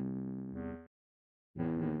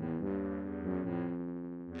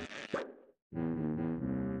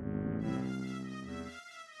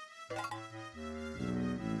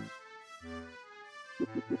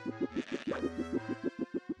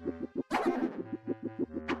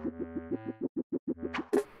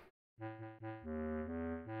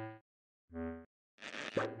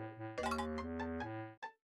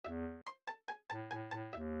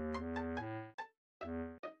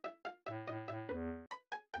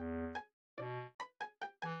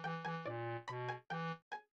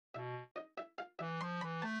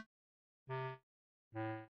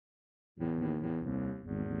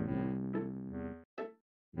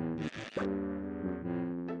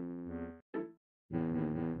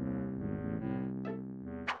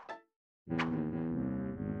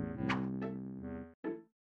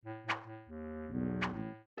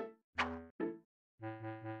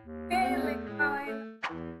 Que legal, hein?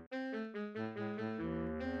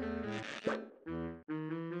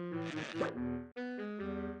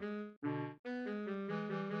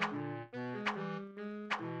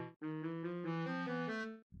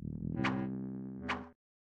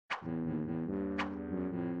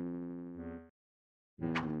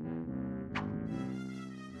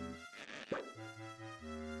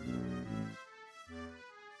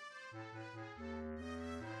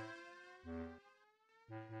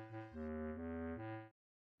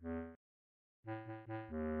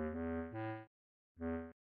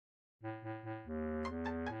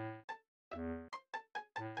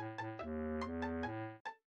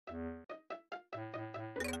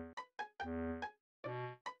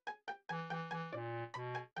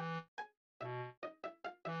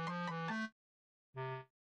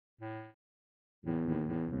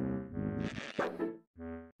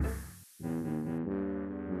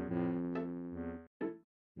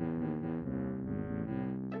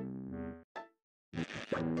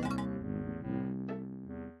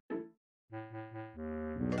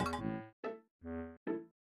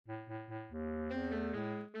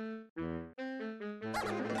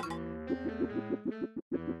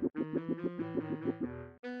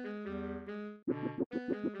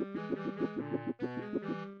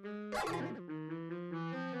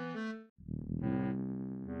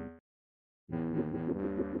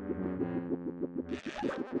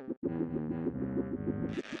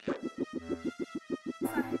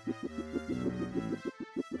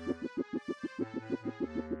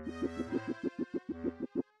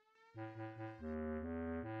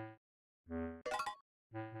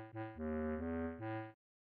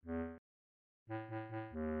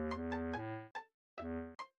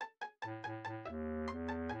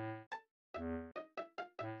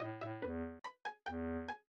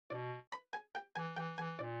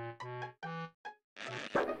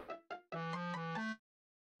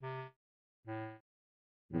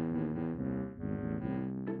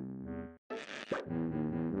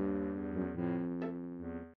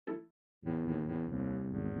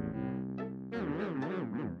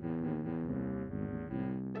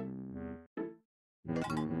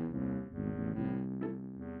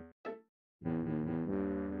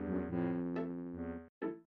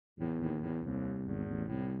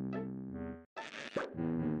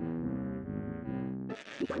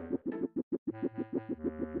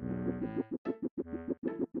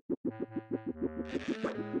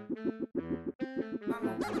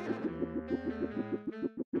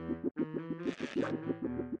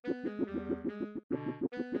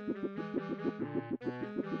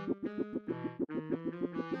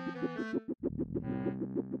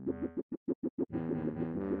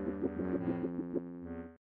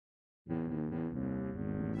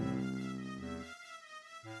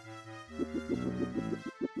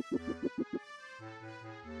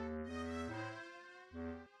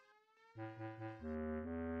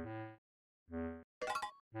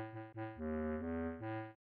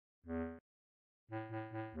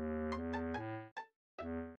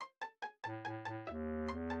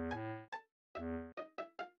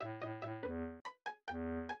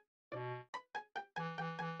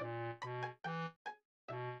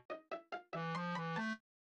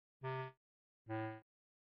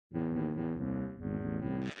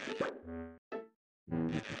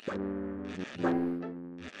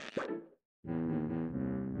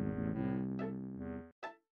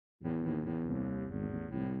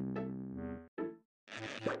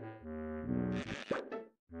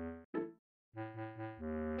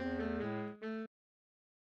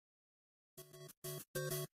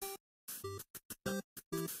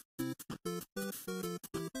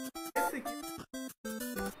 Esse aqui.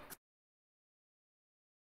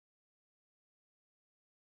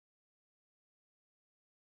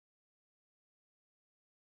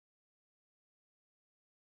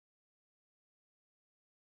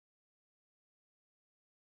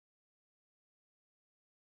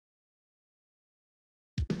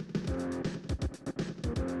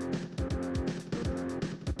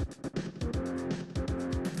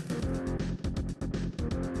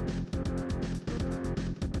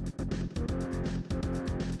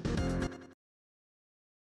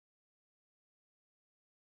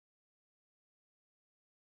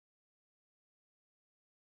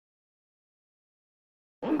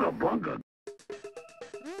 Bunga bunga.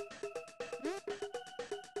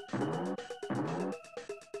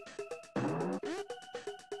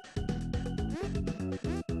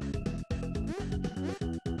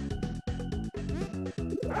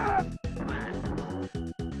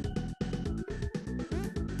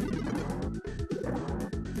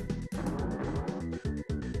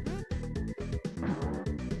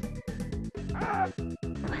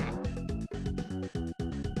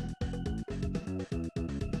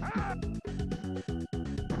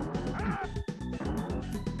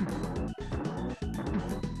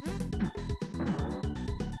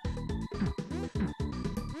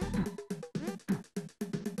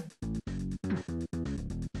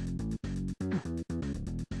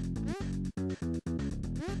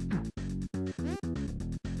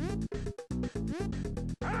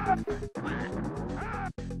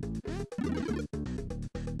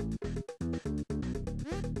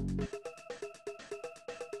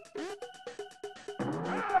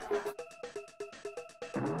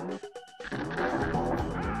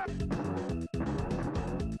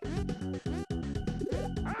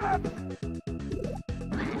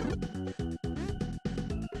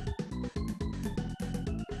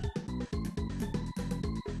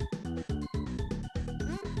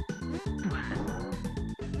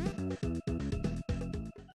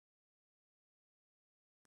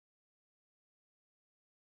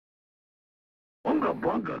 Bunga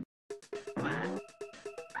bunga.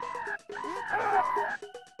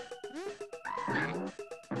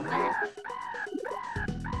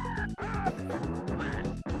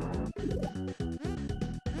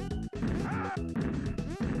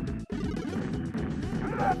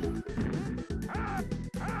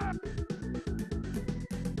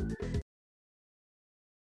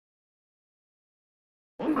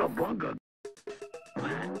 Bunga bunga.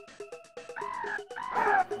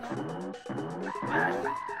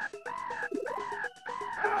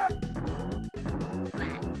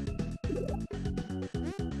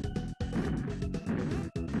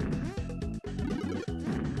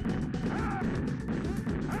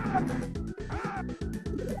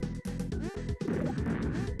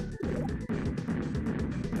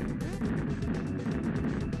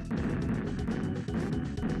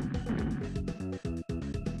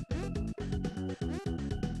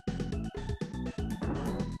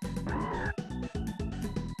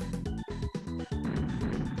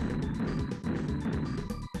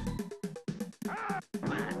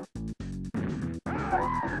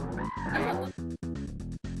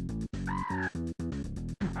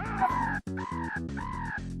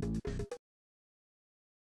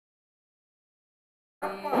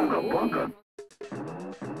 Bunga bunga.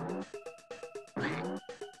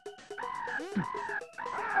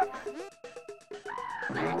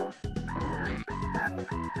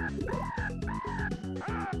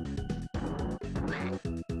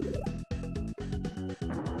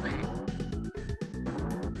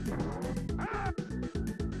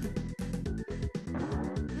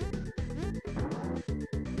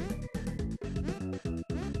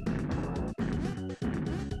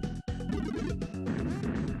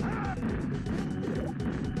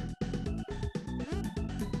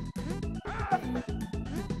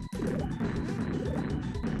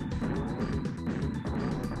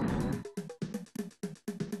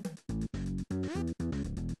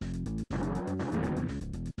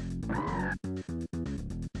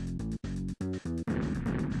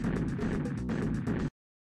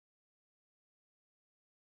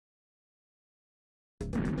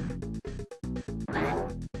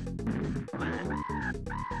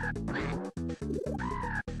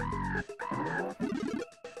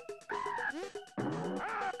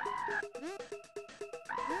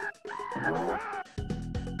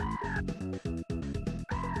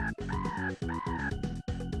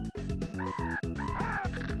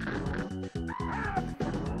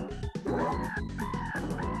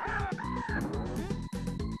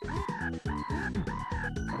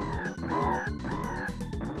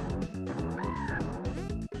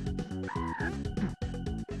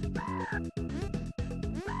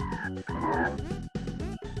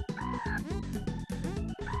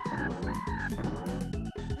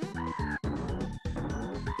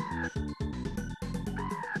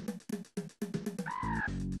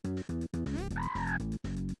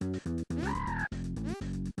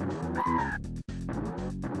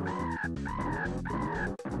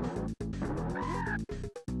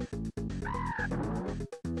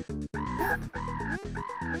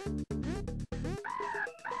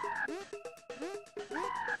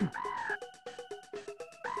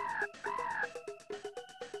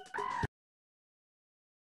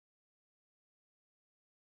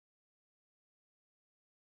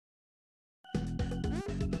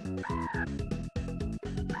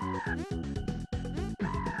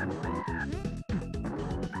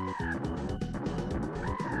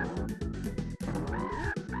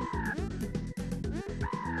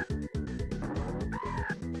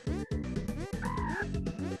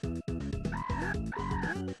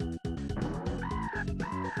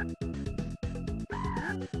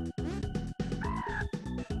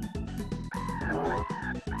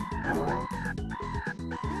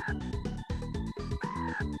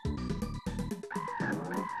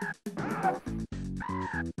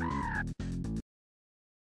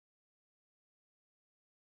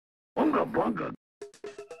 Bunga bunga.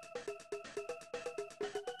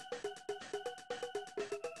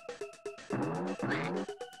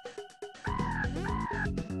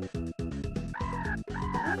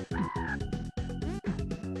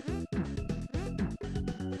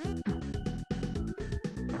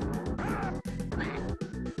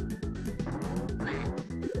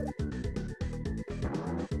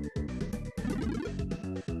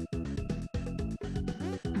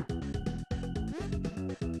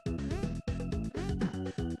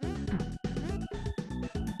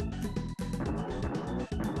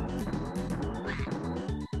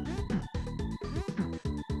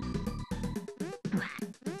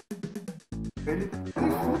 Ele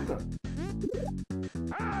escuta.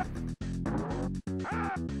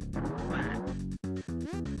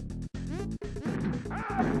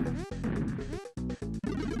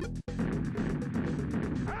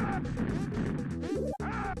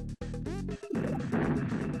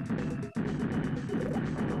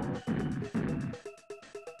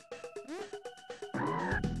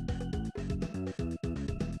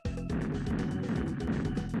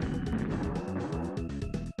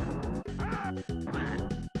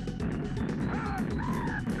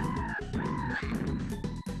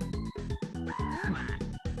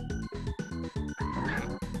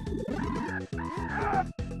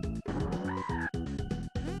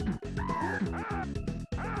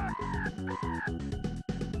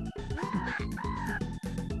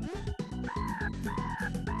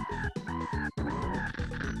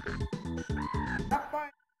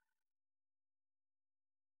 Rapaz.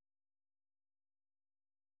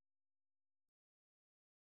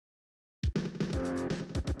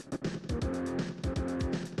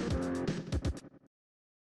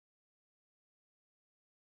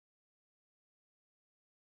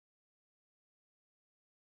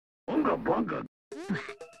 Bunga bunga.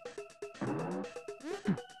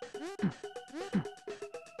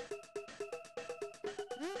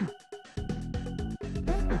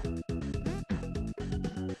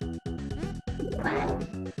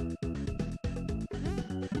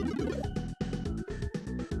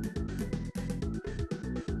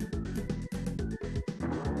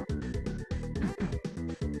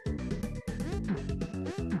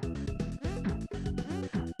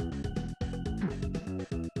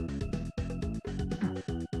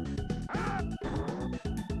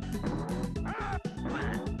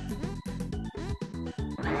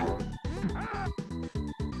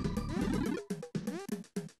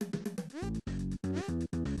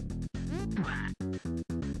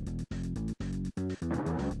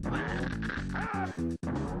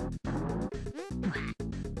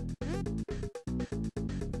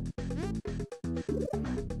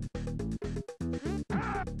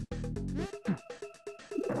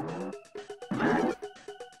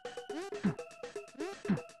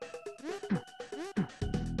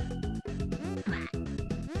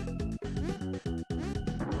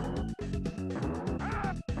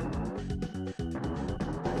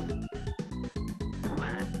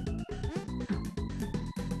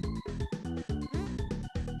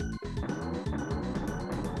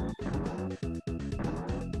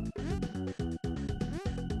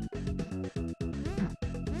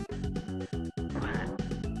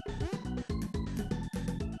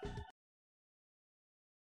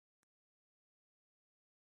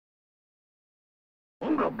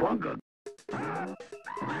 Bunga bunga.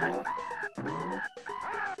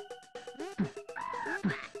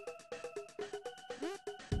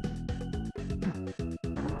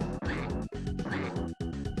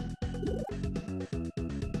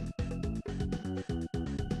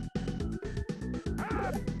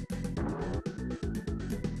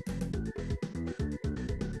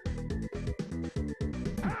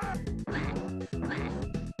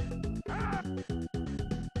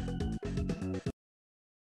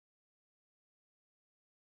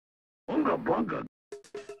 Bunga bunga.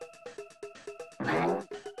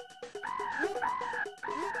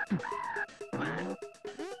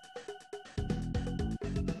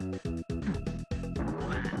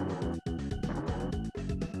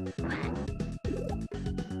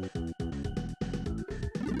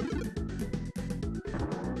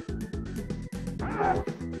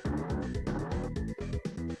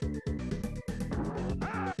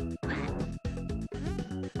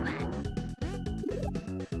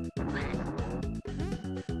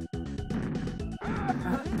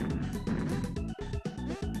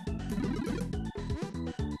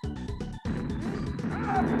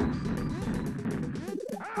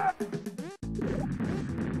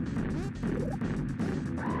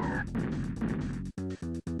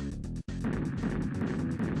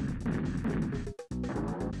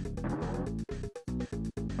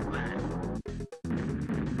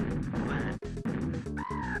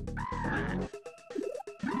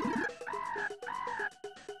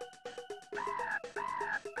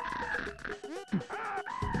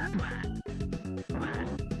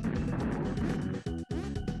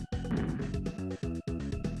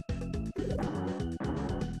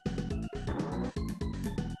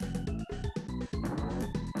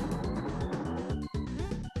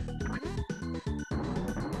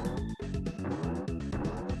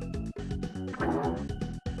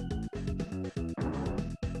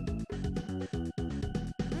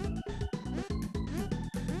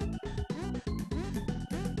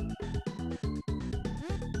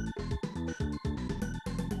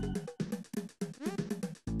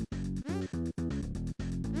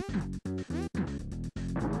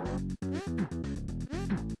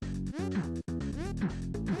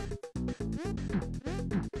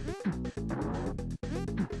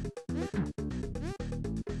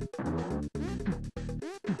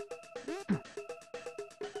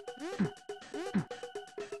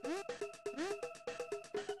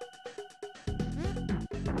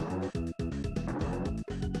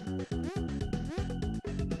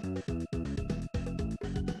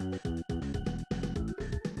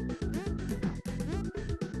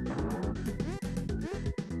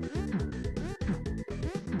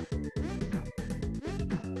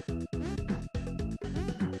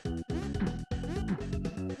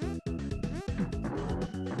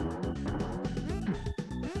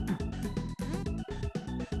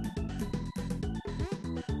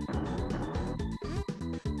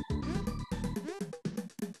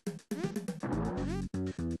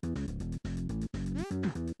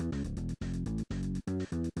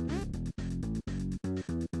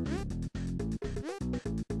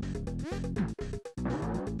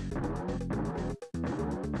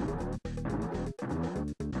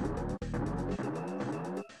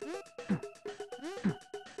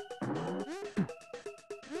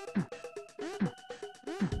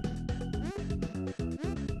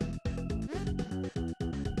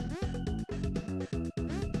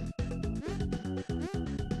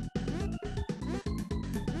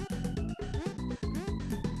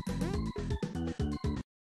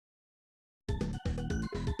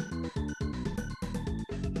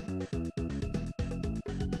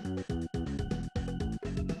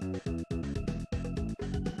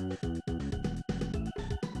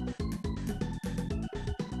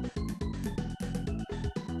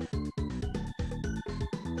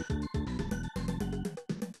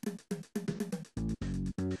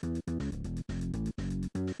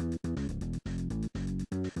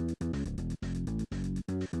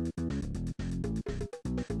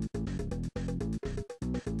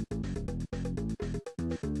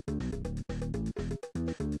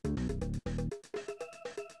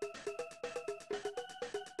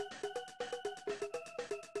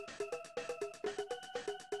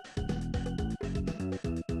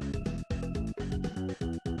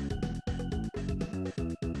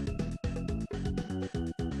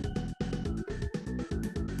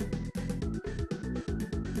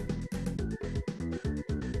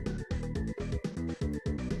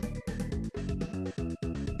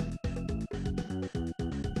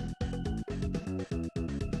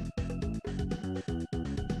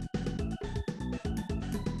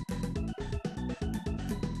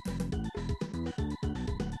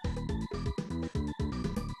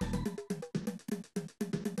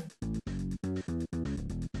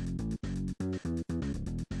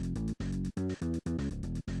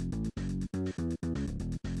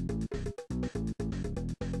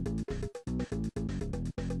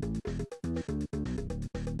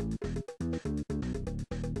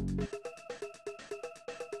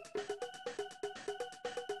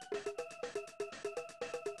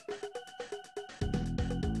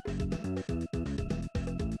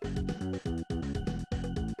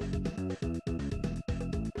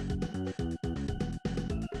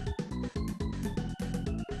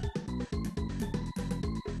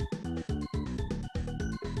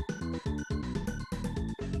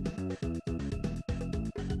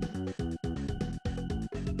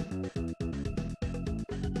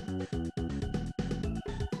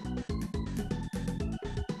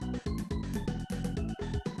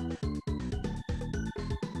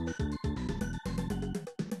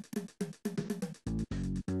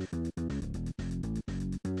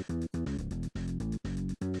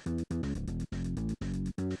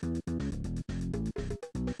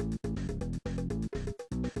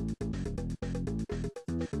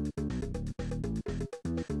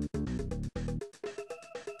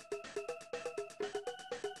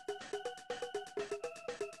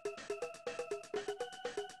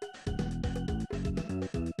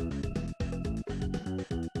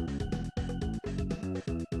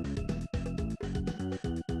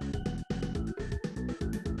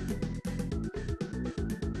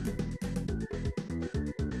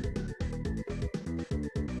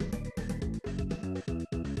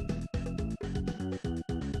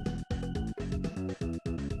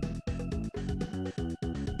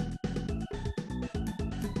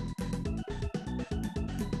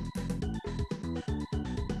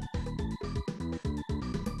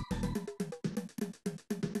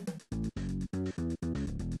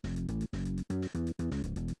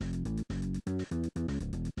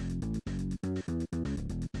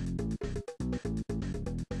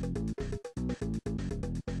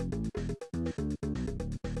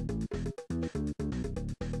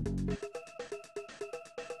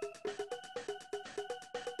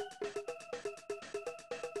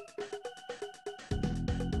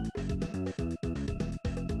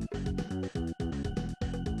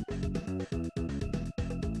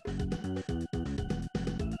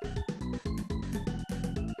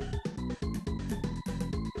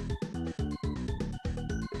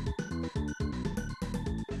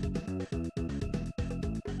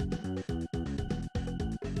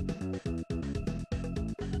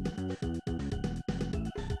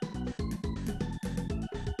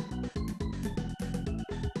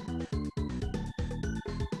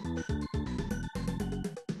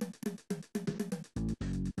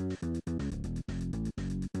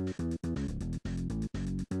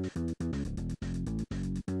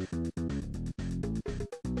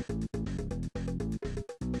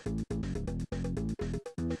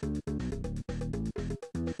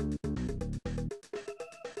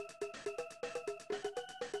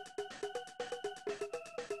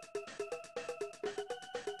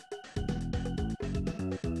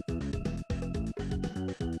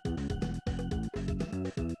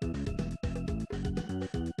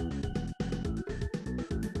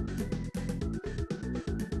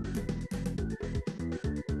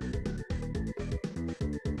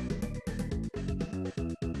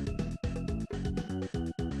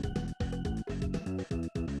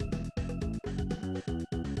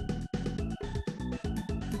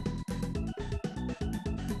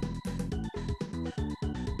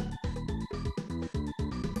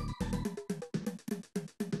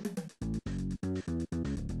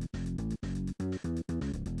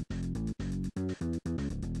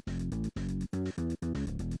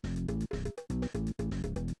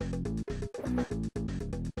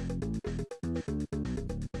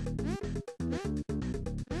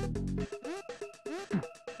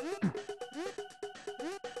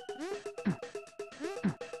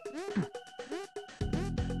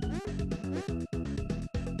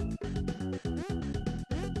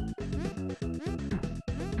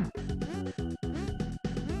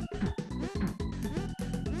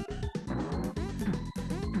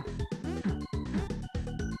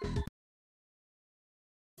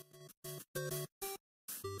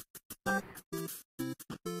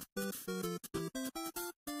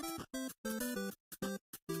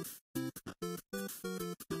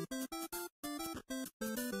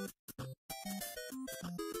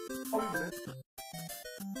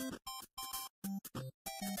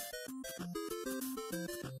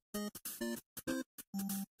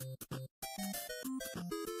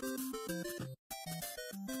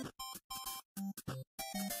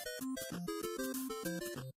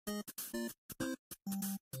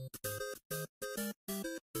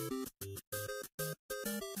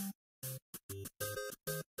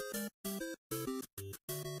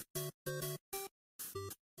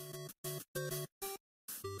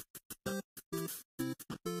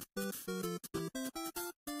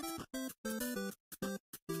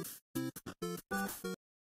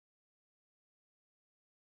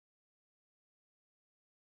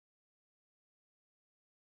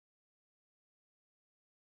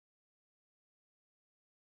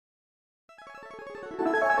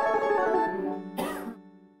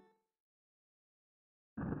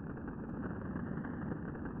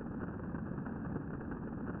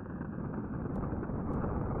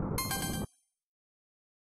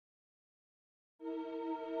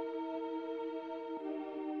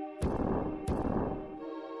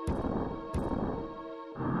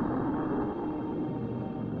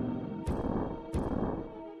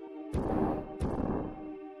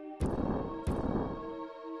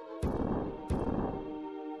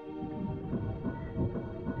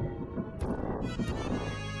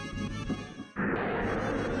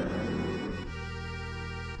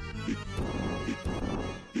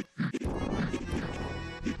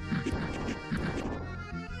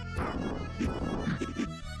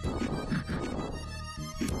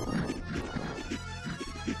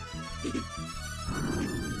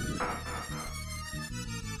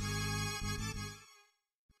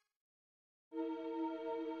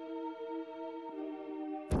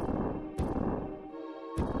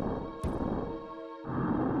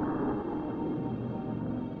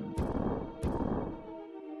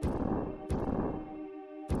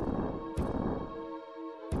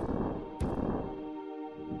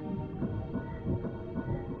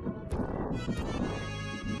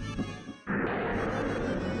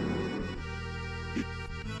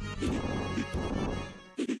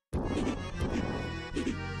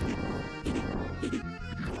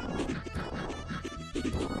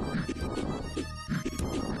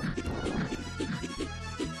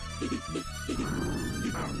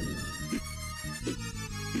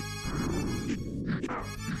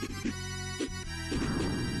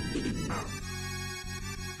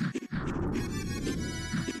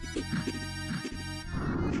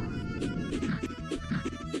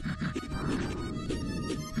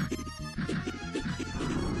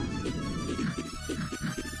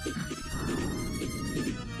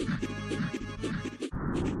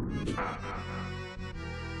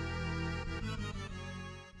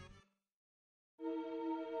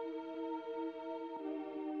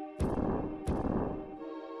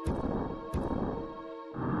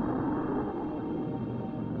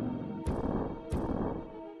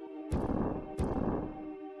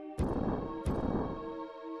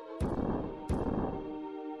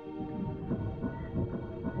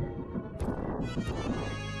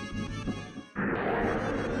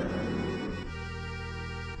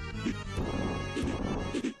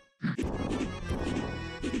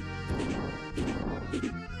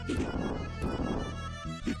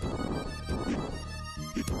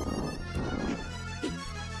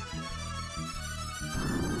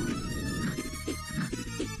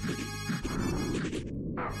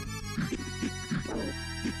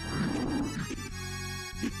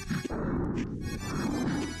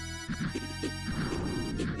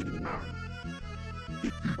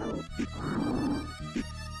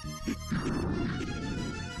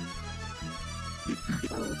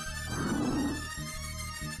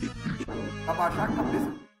 Abaixar a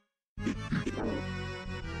cabeça.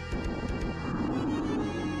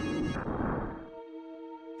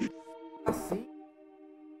 Assim.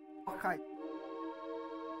 Cai.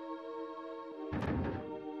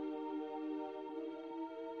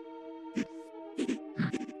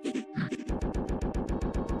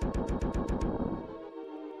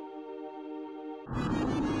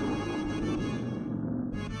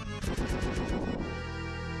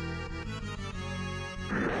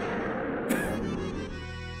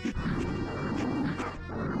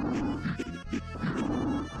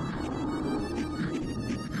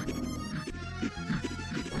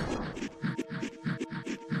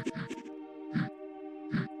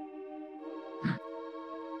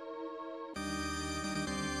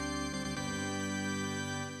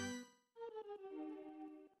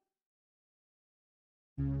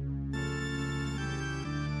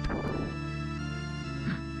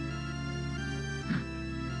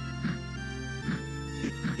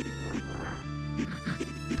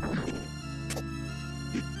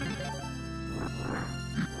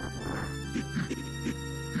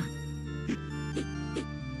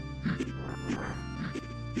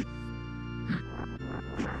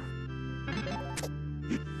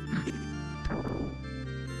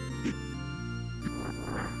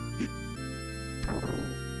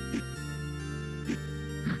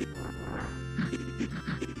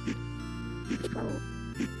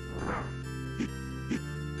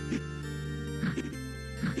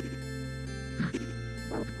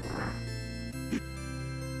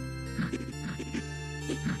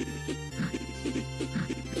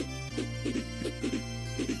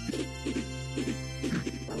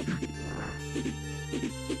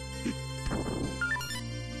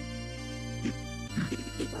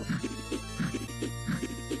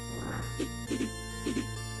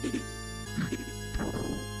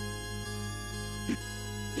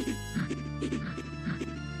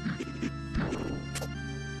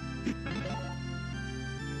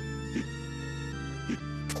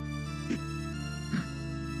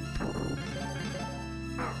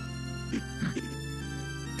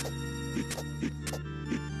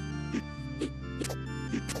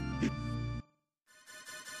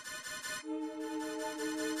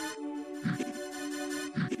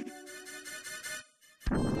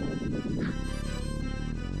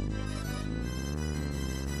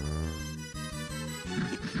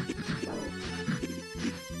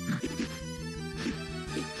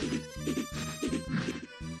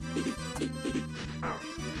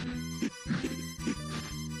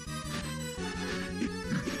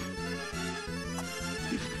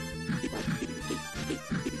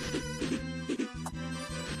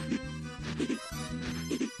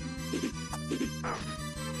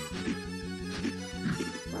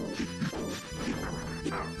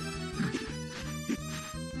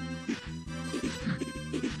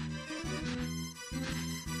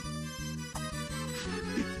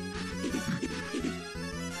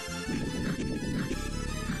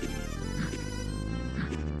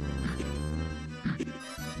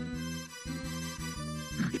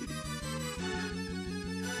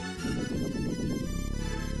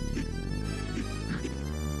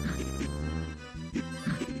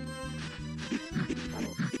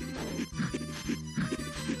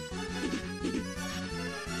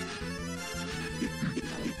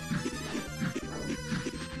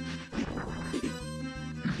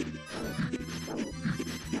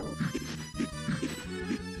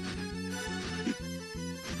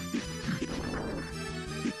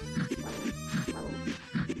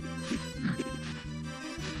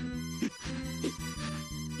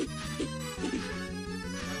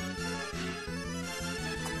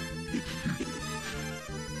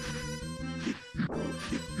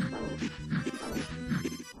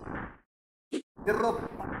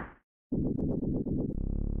 Derrota.